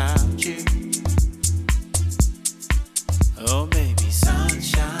without you. Oh baby,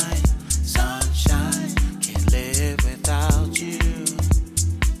 sunshine, sunshine. Can't live without you.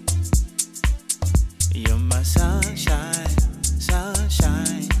 You're my sunshine,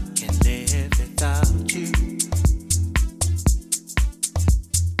 sunshine. Can't live without you.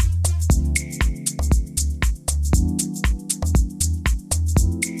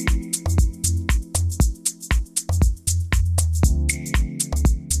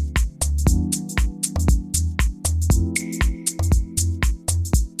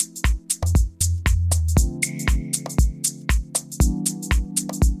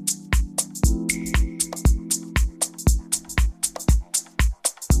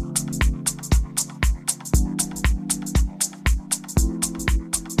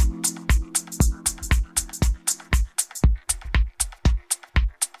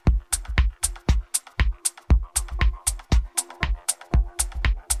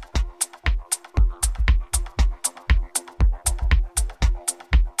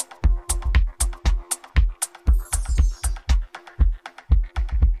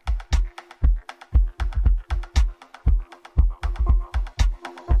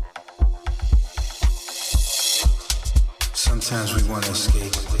 Sometimes we want to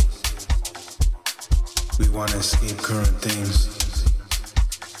escape. We want to escape current things.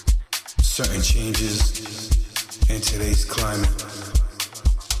 certain changes in today's climate.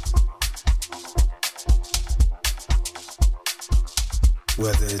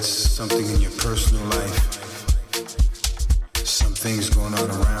 Whether it's something in your personal life, some things going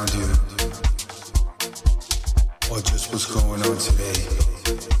on around you, or just what's going on today.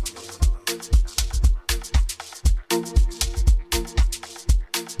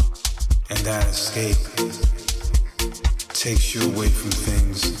 And that escape takes you away from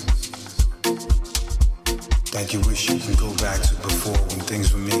things that you wish you could go back to before, when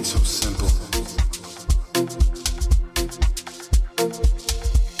things were made so simple.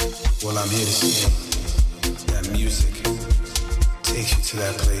 Well, I'm here to say that music takes you to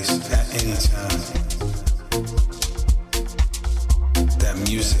that place at any time. That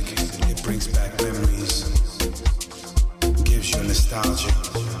music, it brings back memories, gives you nostalgia,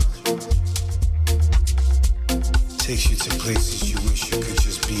 takes you to places you wish you could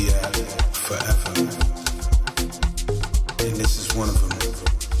just be at forever. And this is one of them.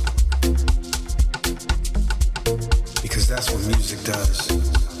 Because that's what music does,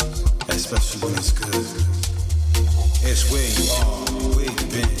 especially when it's good. It's where you are, where you've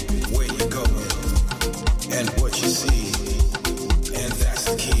been, where you're going, and what you see, and that's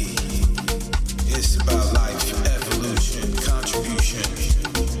the key. It's about life, evolution, contribution,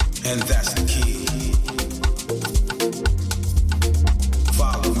 and that's the key.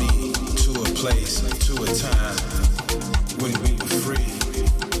 Follow me to a place, to a time when we were free.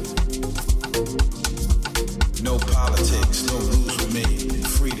 No politics, no rules with me.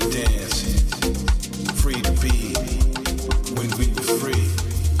 Free to dance, free to be. When we were free,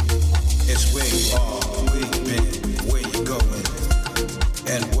 it's where you are, where you've been, where you're going,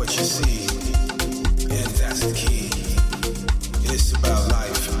 and what you see, and that's the key. It's about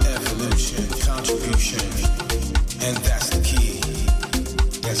life, evolution, contribution, and that's the key.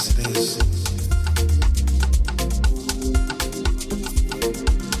 Yes, it is.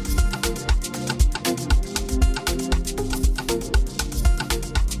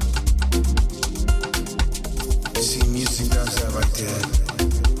 See, music does that right there.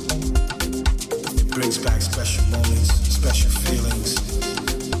 It brings back special moments, special feelings.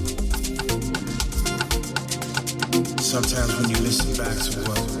 Sometimes when you listen back to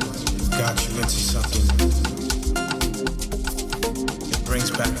what got you into something, it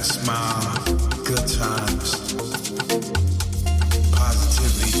brings back a smile, good times.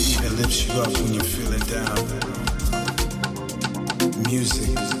 Positivity even lifts you up when you're feeling down.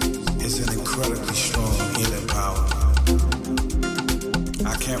 Music is an incredibly strong healing power.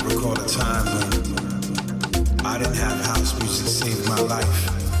 I can't recall a time when I didn't have house music save my life.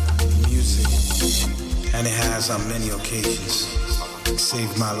 Music, and it has on many occasions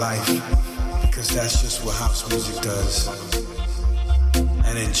saved my life, because that's just what house music does.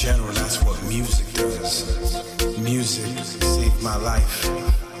 And in general, that's what music does. Music saved my life,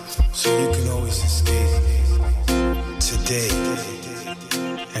 so you can always escape today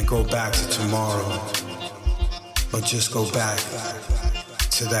and go back to tomorrow, or just go back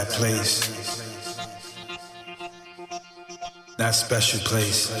to that place, that special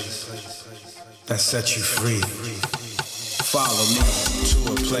place that sets you free. Follow me to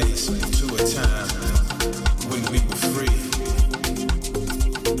a place, to a time when we were free.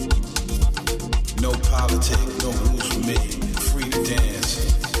 No politics, no rules for me. Free to dance,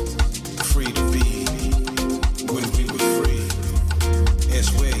 free to be. When we were free, it's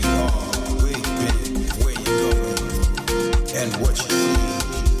where you are, where you've been, where you're going, and what you see,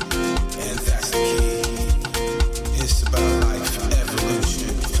 and that's the key. It's about life,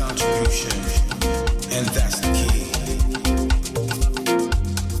 evolution, contribution, and that's the key.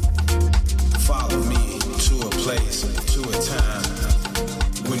 Follow me to a place, to a time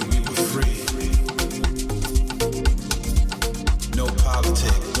when we were free. No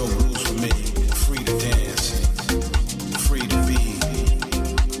politics, no rules for me. Free to dance, free to be.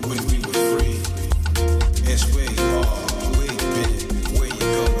 When we were free, it's where you are, where you've been, where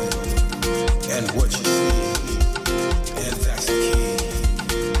you're going, and what you see, and that's the key.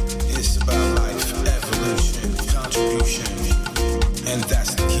 It's about life, evolution, contribution, and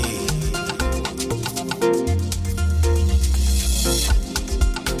that's the key.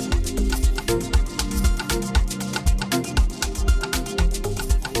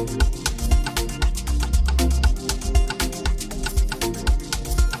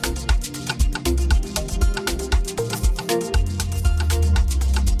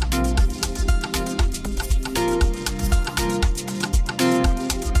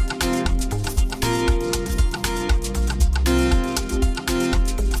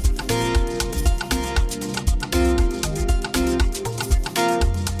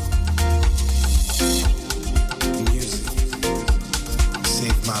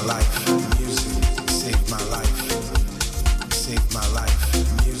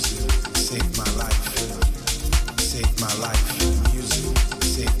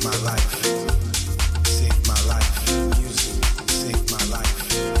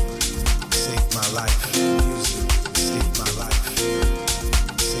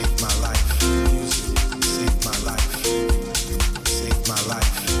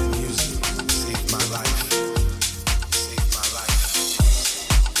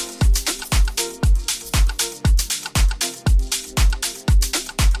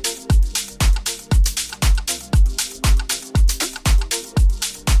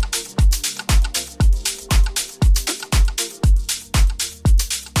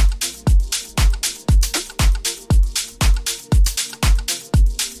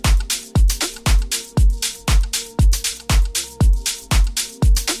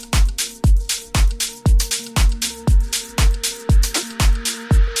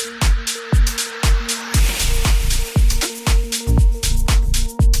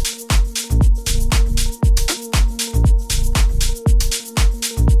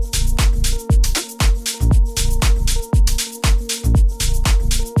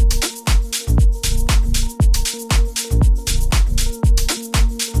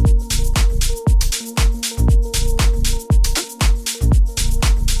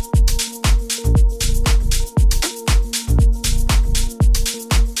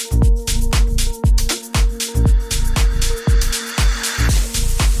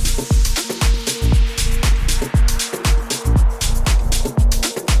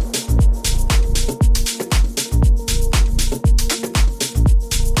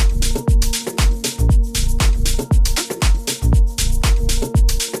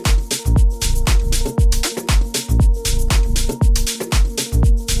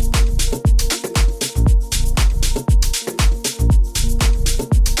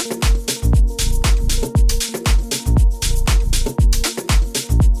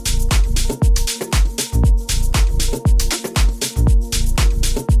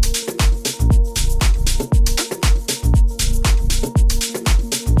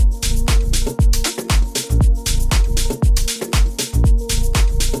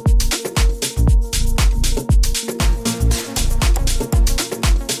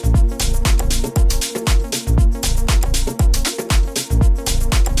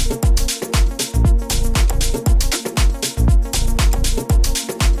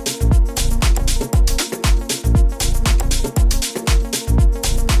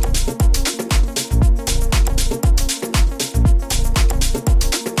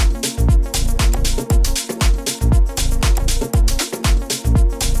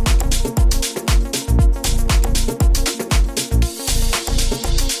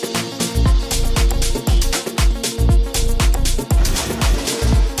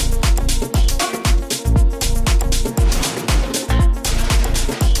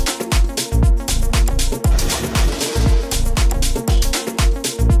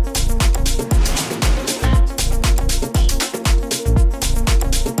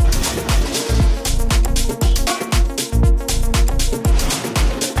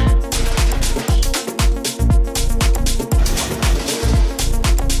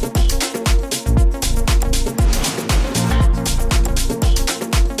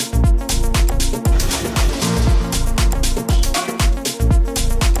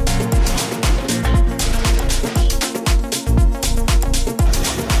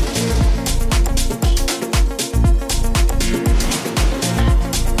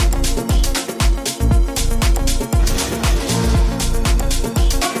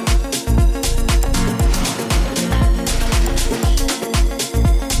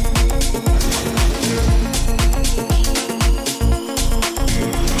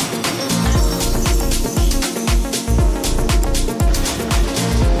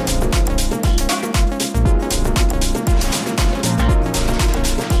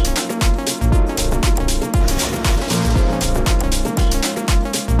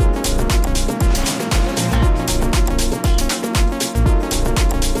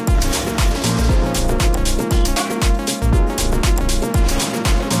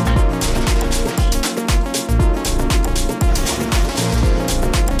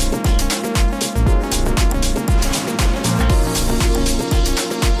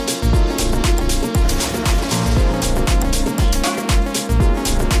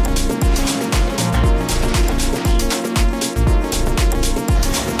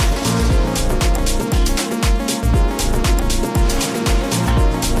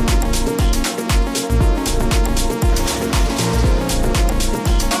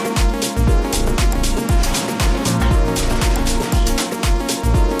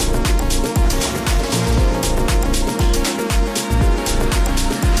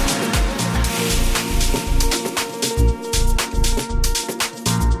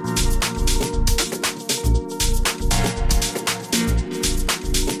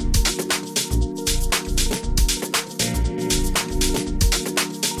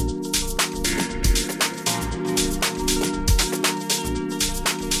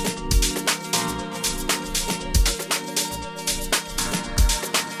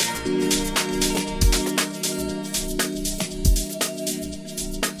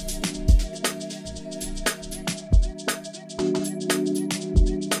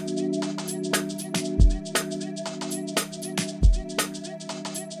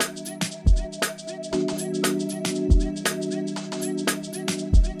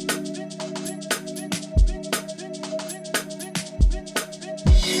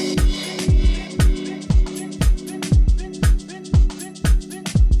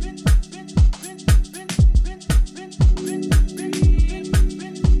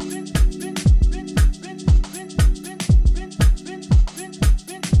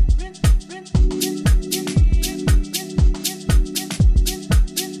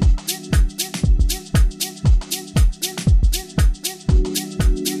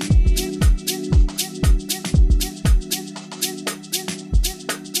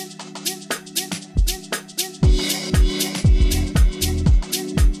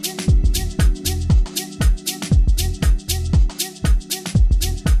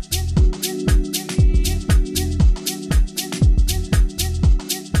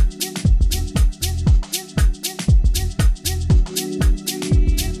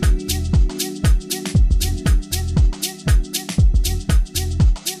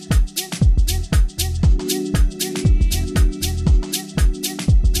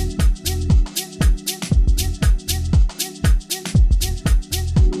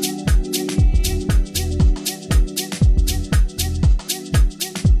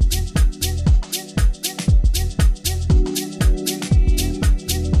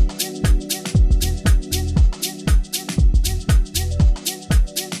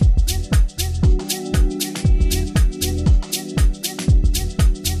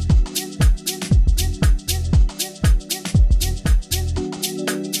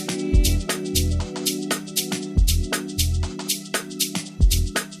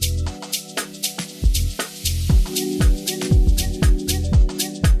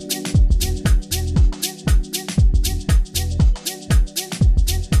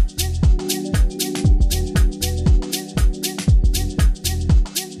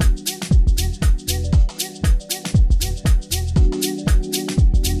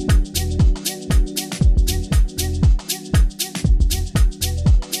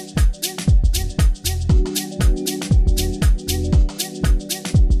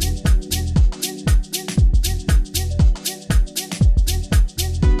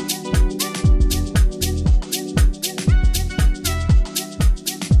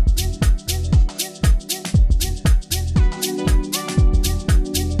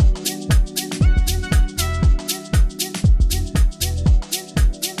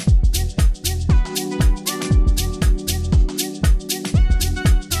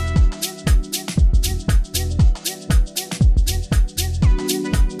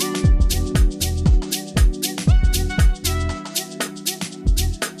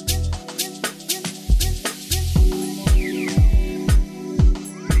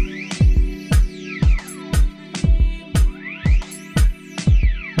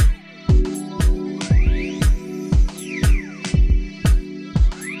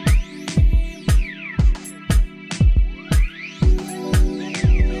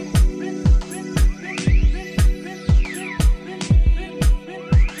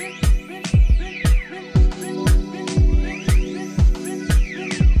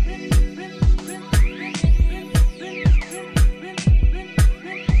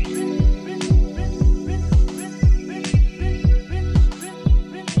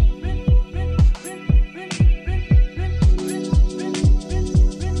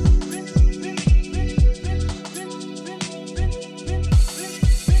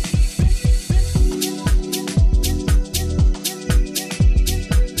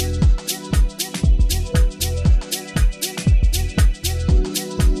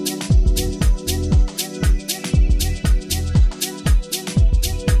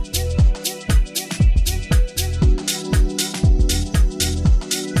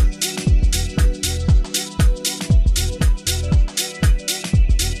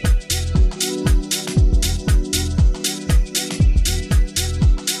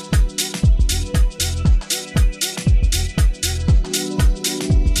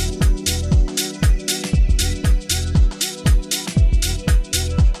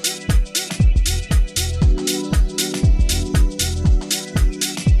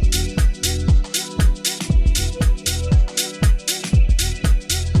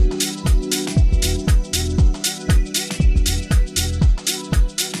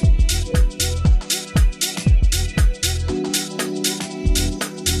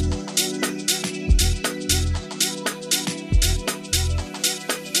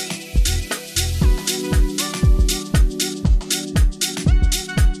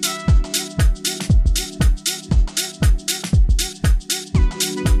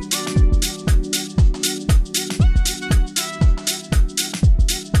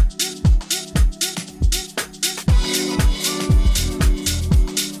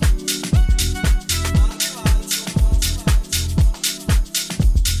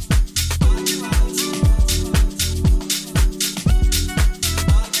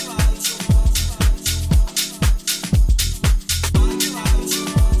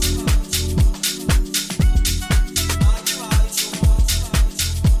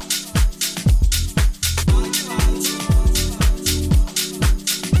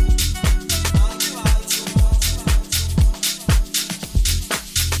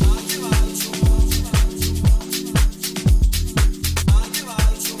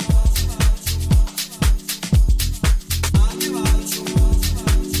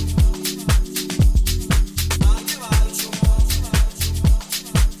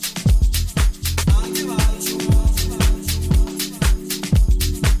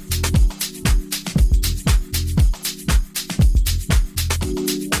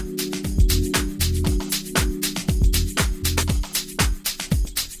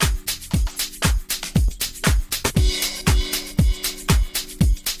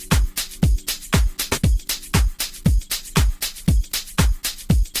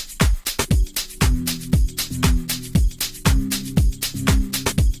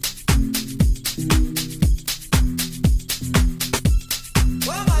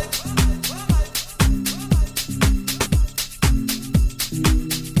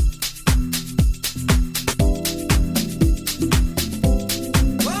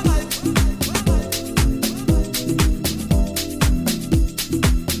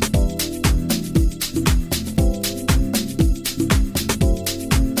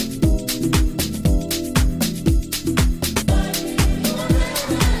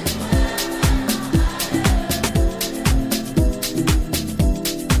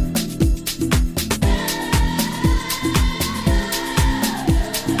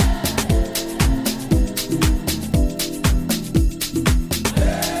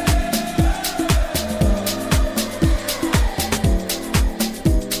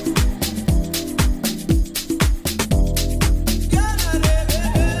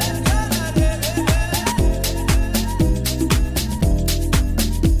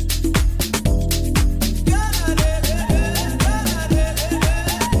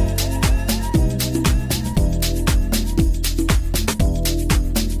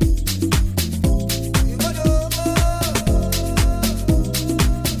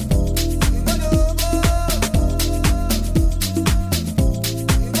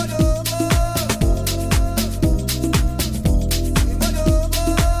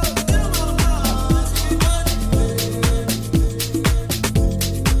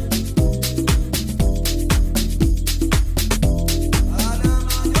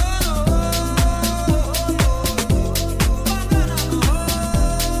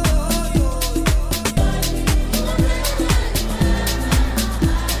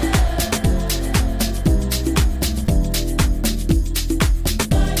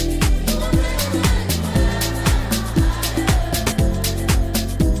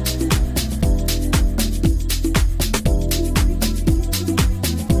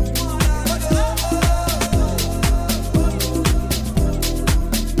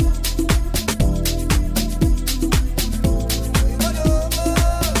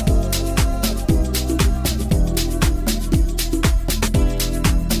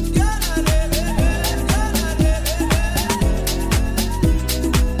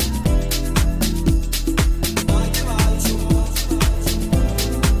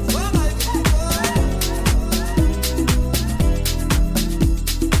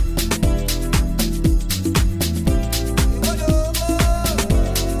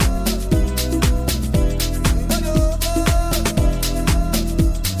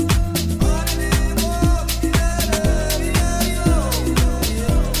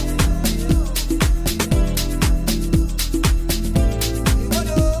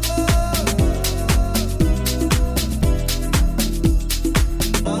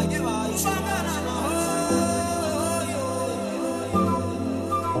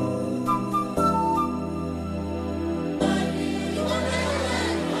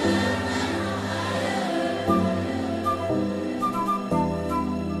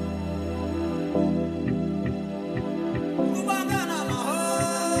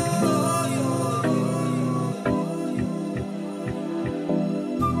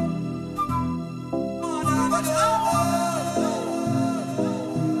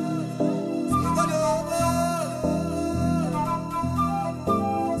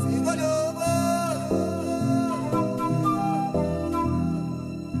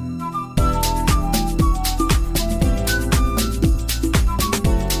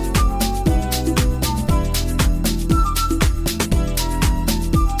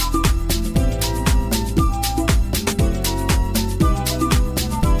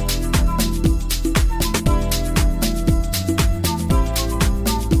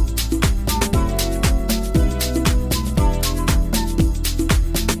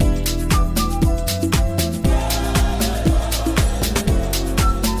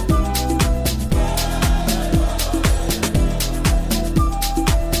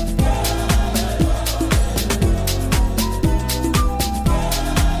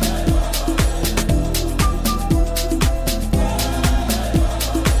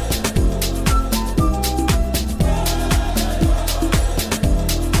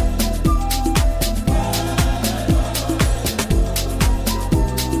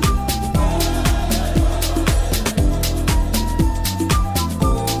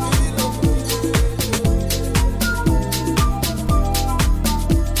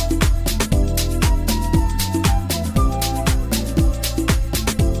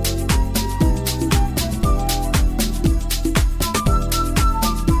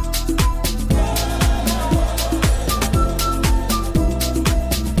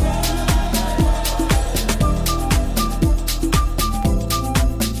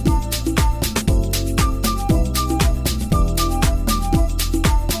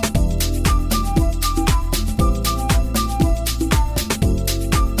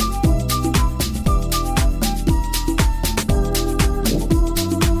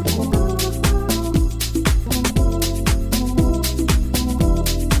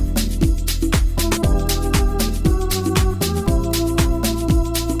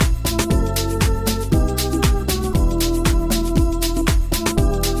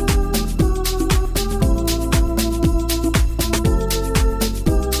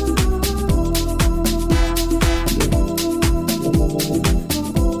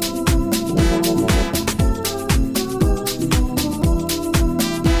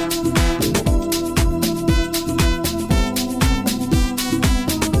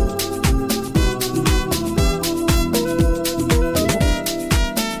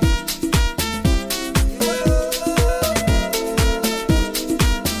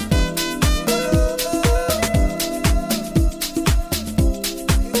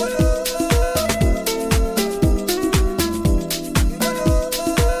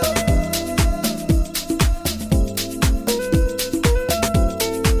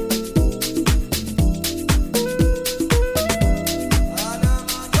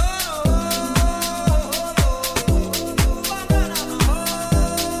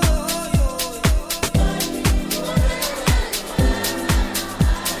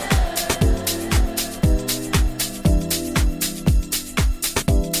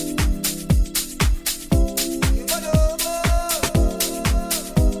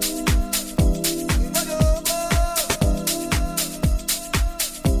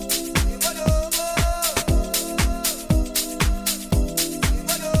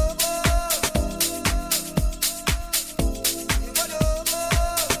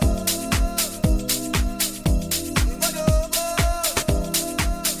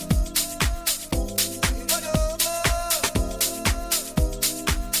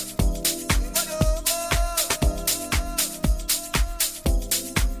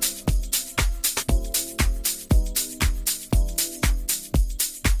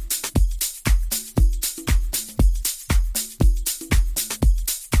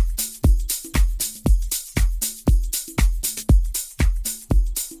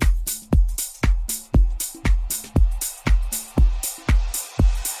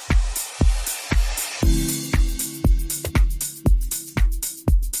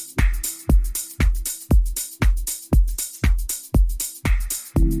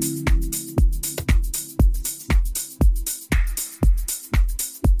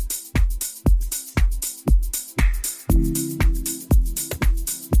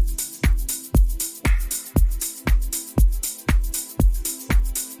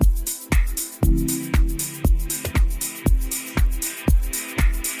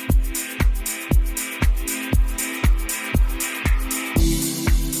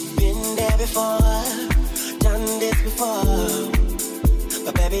 before, done this before.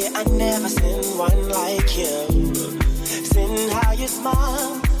 But baby, I never seen one like you. Seen how you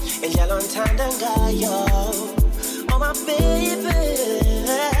smile, and yellow and tandangayo. Oh my baby,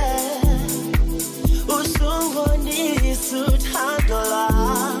 usungibonisa uthando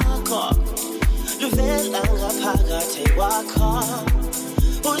lakho luvela ngaphakathi kwakho.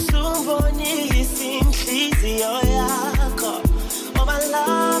 Usungibonisa inhliziyo yakho. Oh my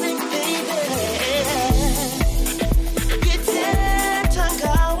loving baby, ngithetha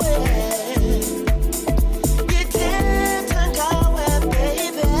ngawe, ngithetha ngawe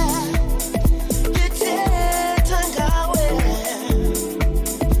baby, ngithetha ngawe,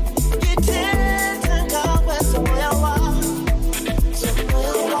 ngithetha ngawe somoya wami,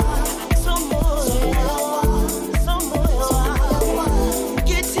 somoya wami, somoya wami, somoya wami,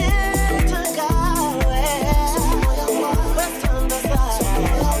 ngithetha ngawe, somoya wami, wethandazana,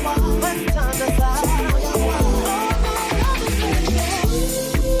 somoya wami, wethandazana, somoya wami.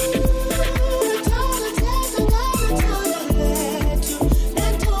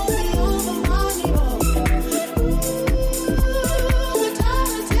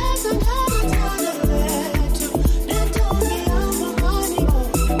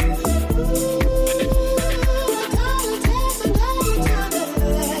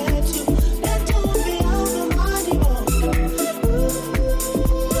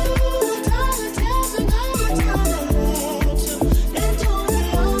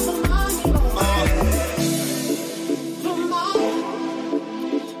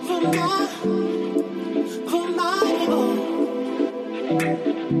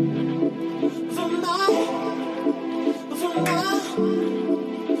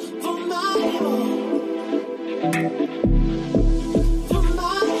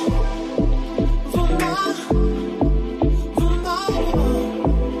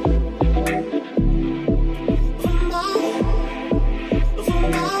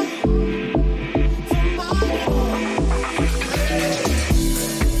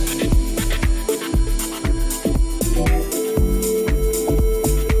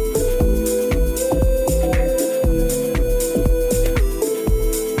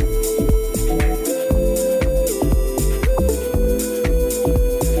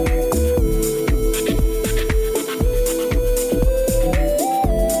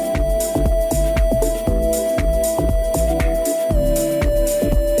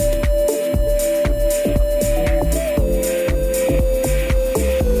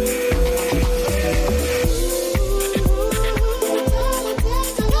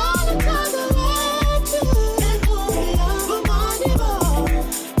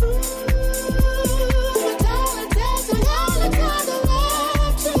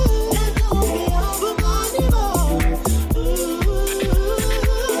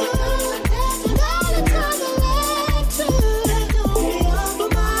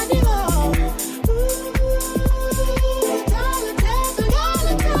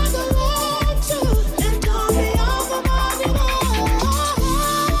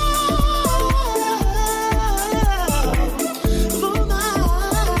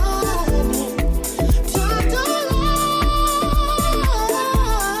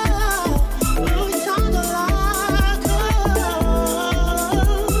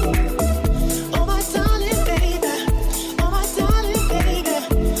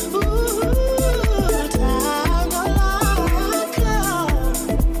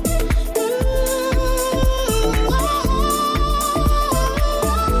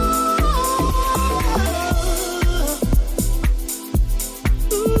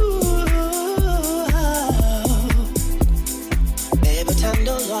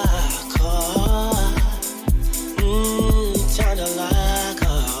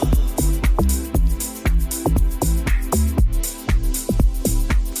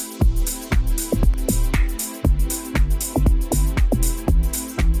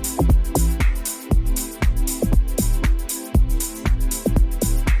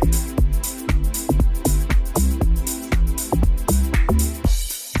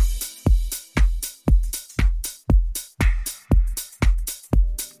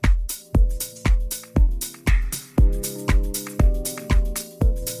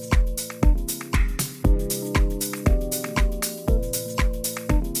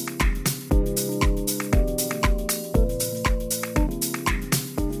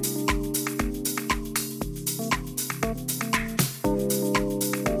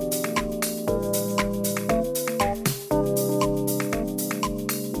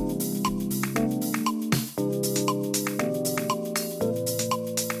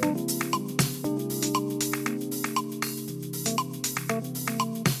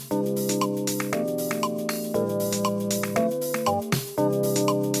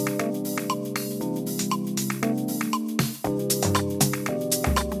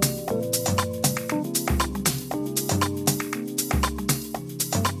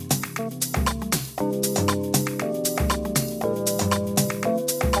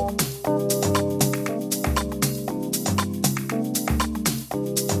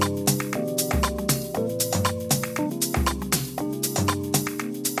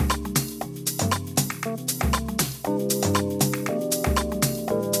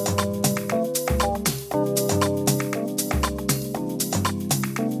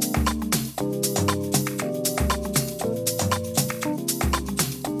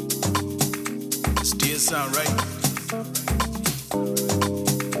 sound right.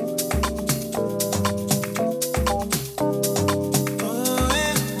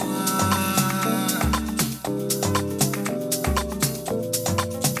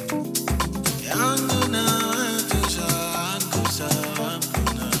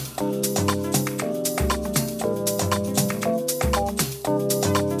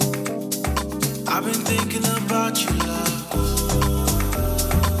 I've been thinking about you, love.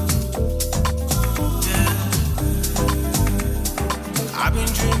 Yeah. I've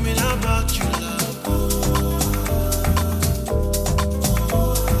been dreaming about you, love.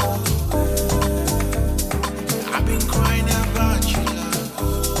 I've been crying about you, love.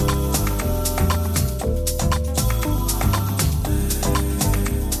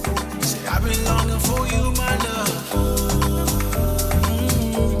 Say I've been longing for you, my love.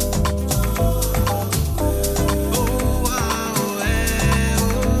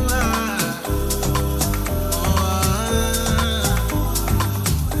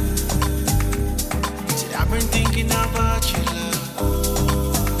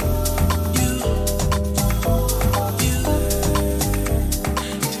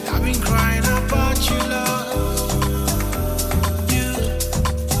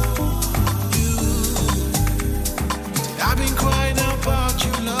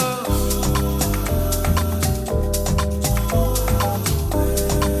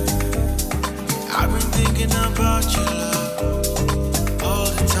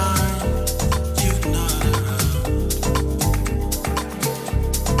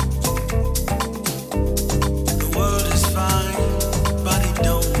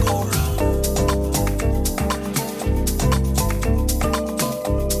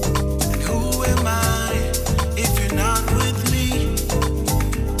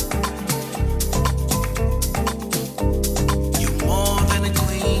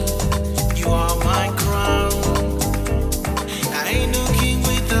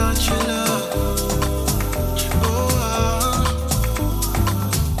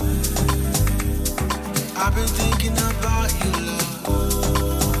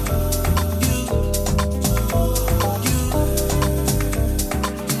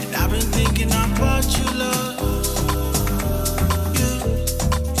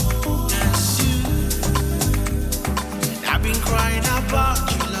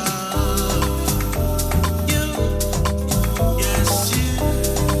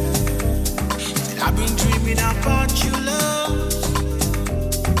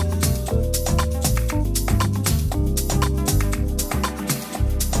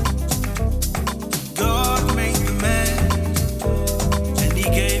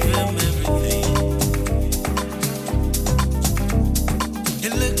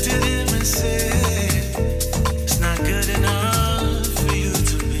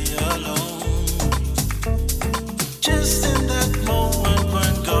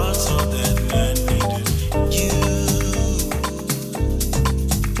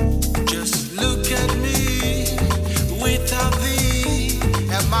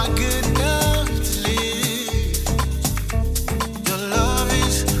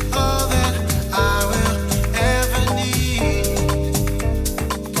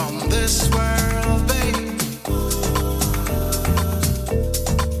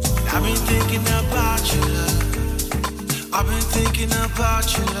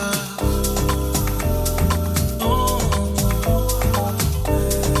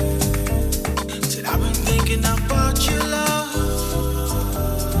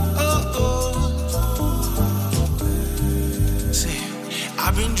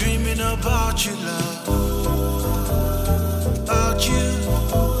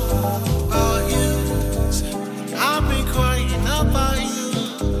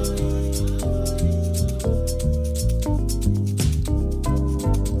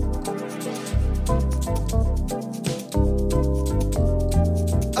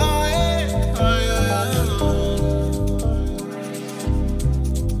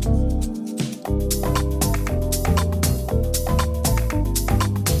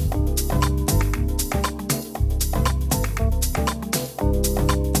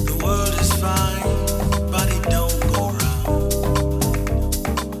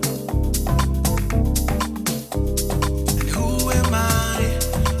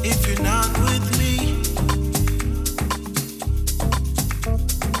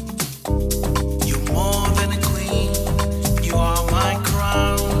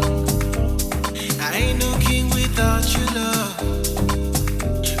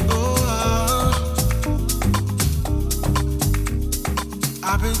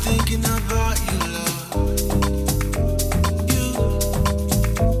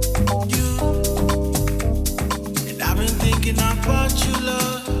 about you,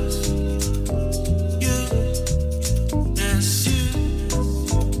 love. You, yes, you.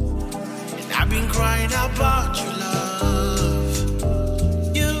 And I've been crying about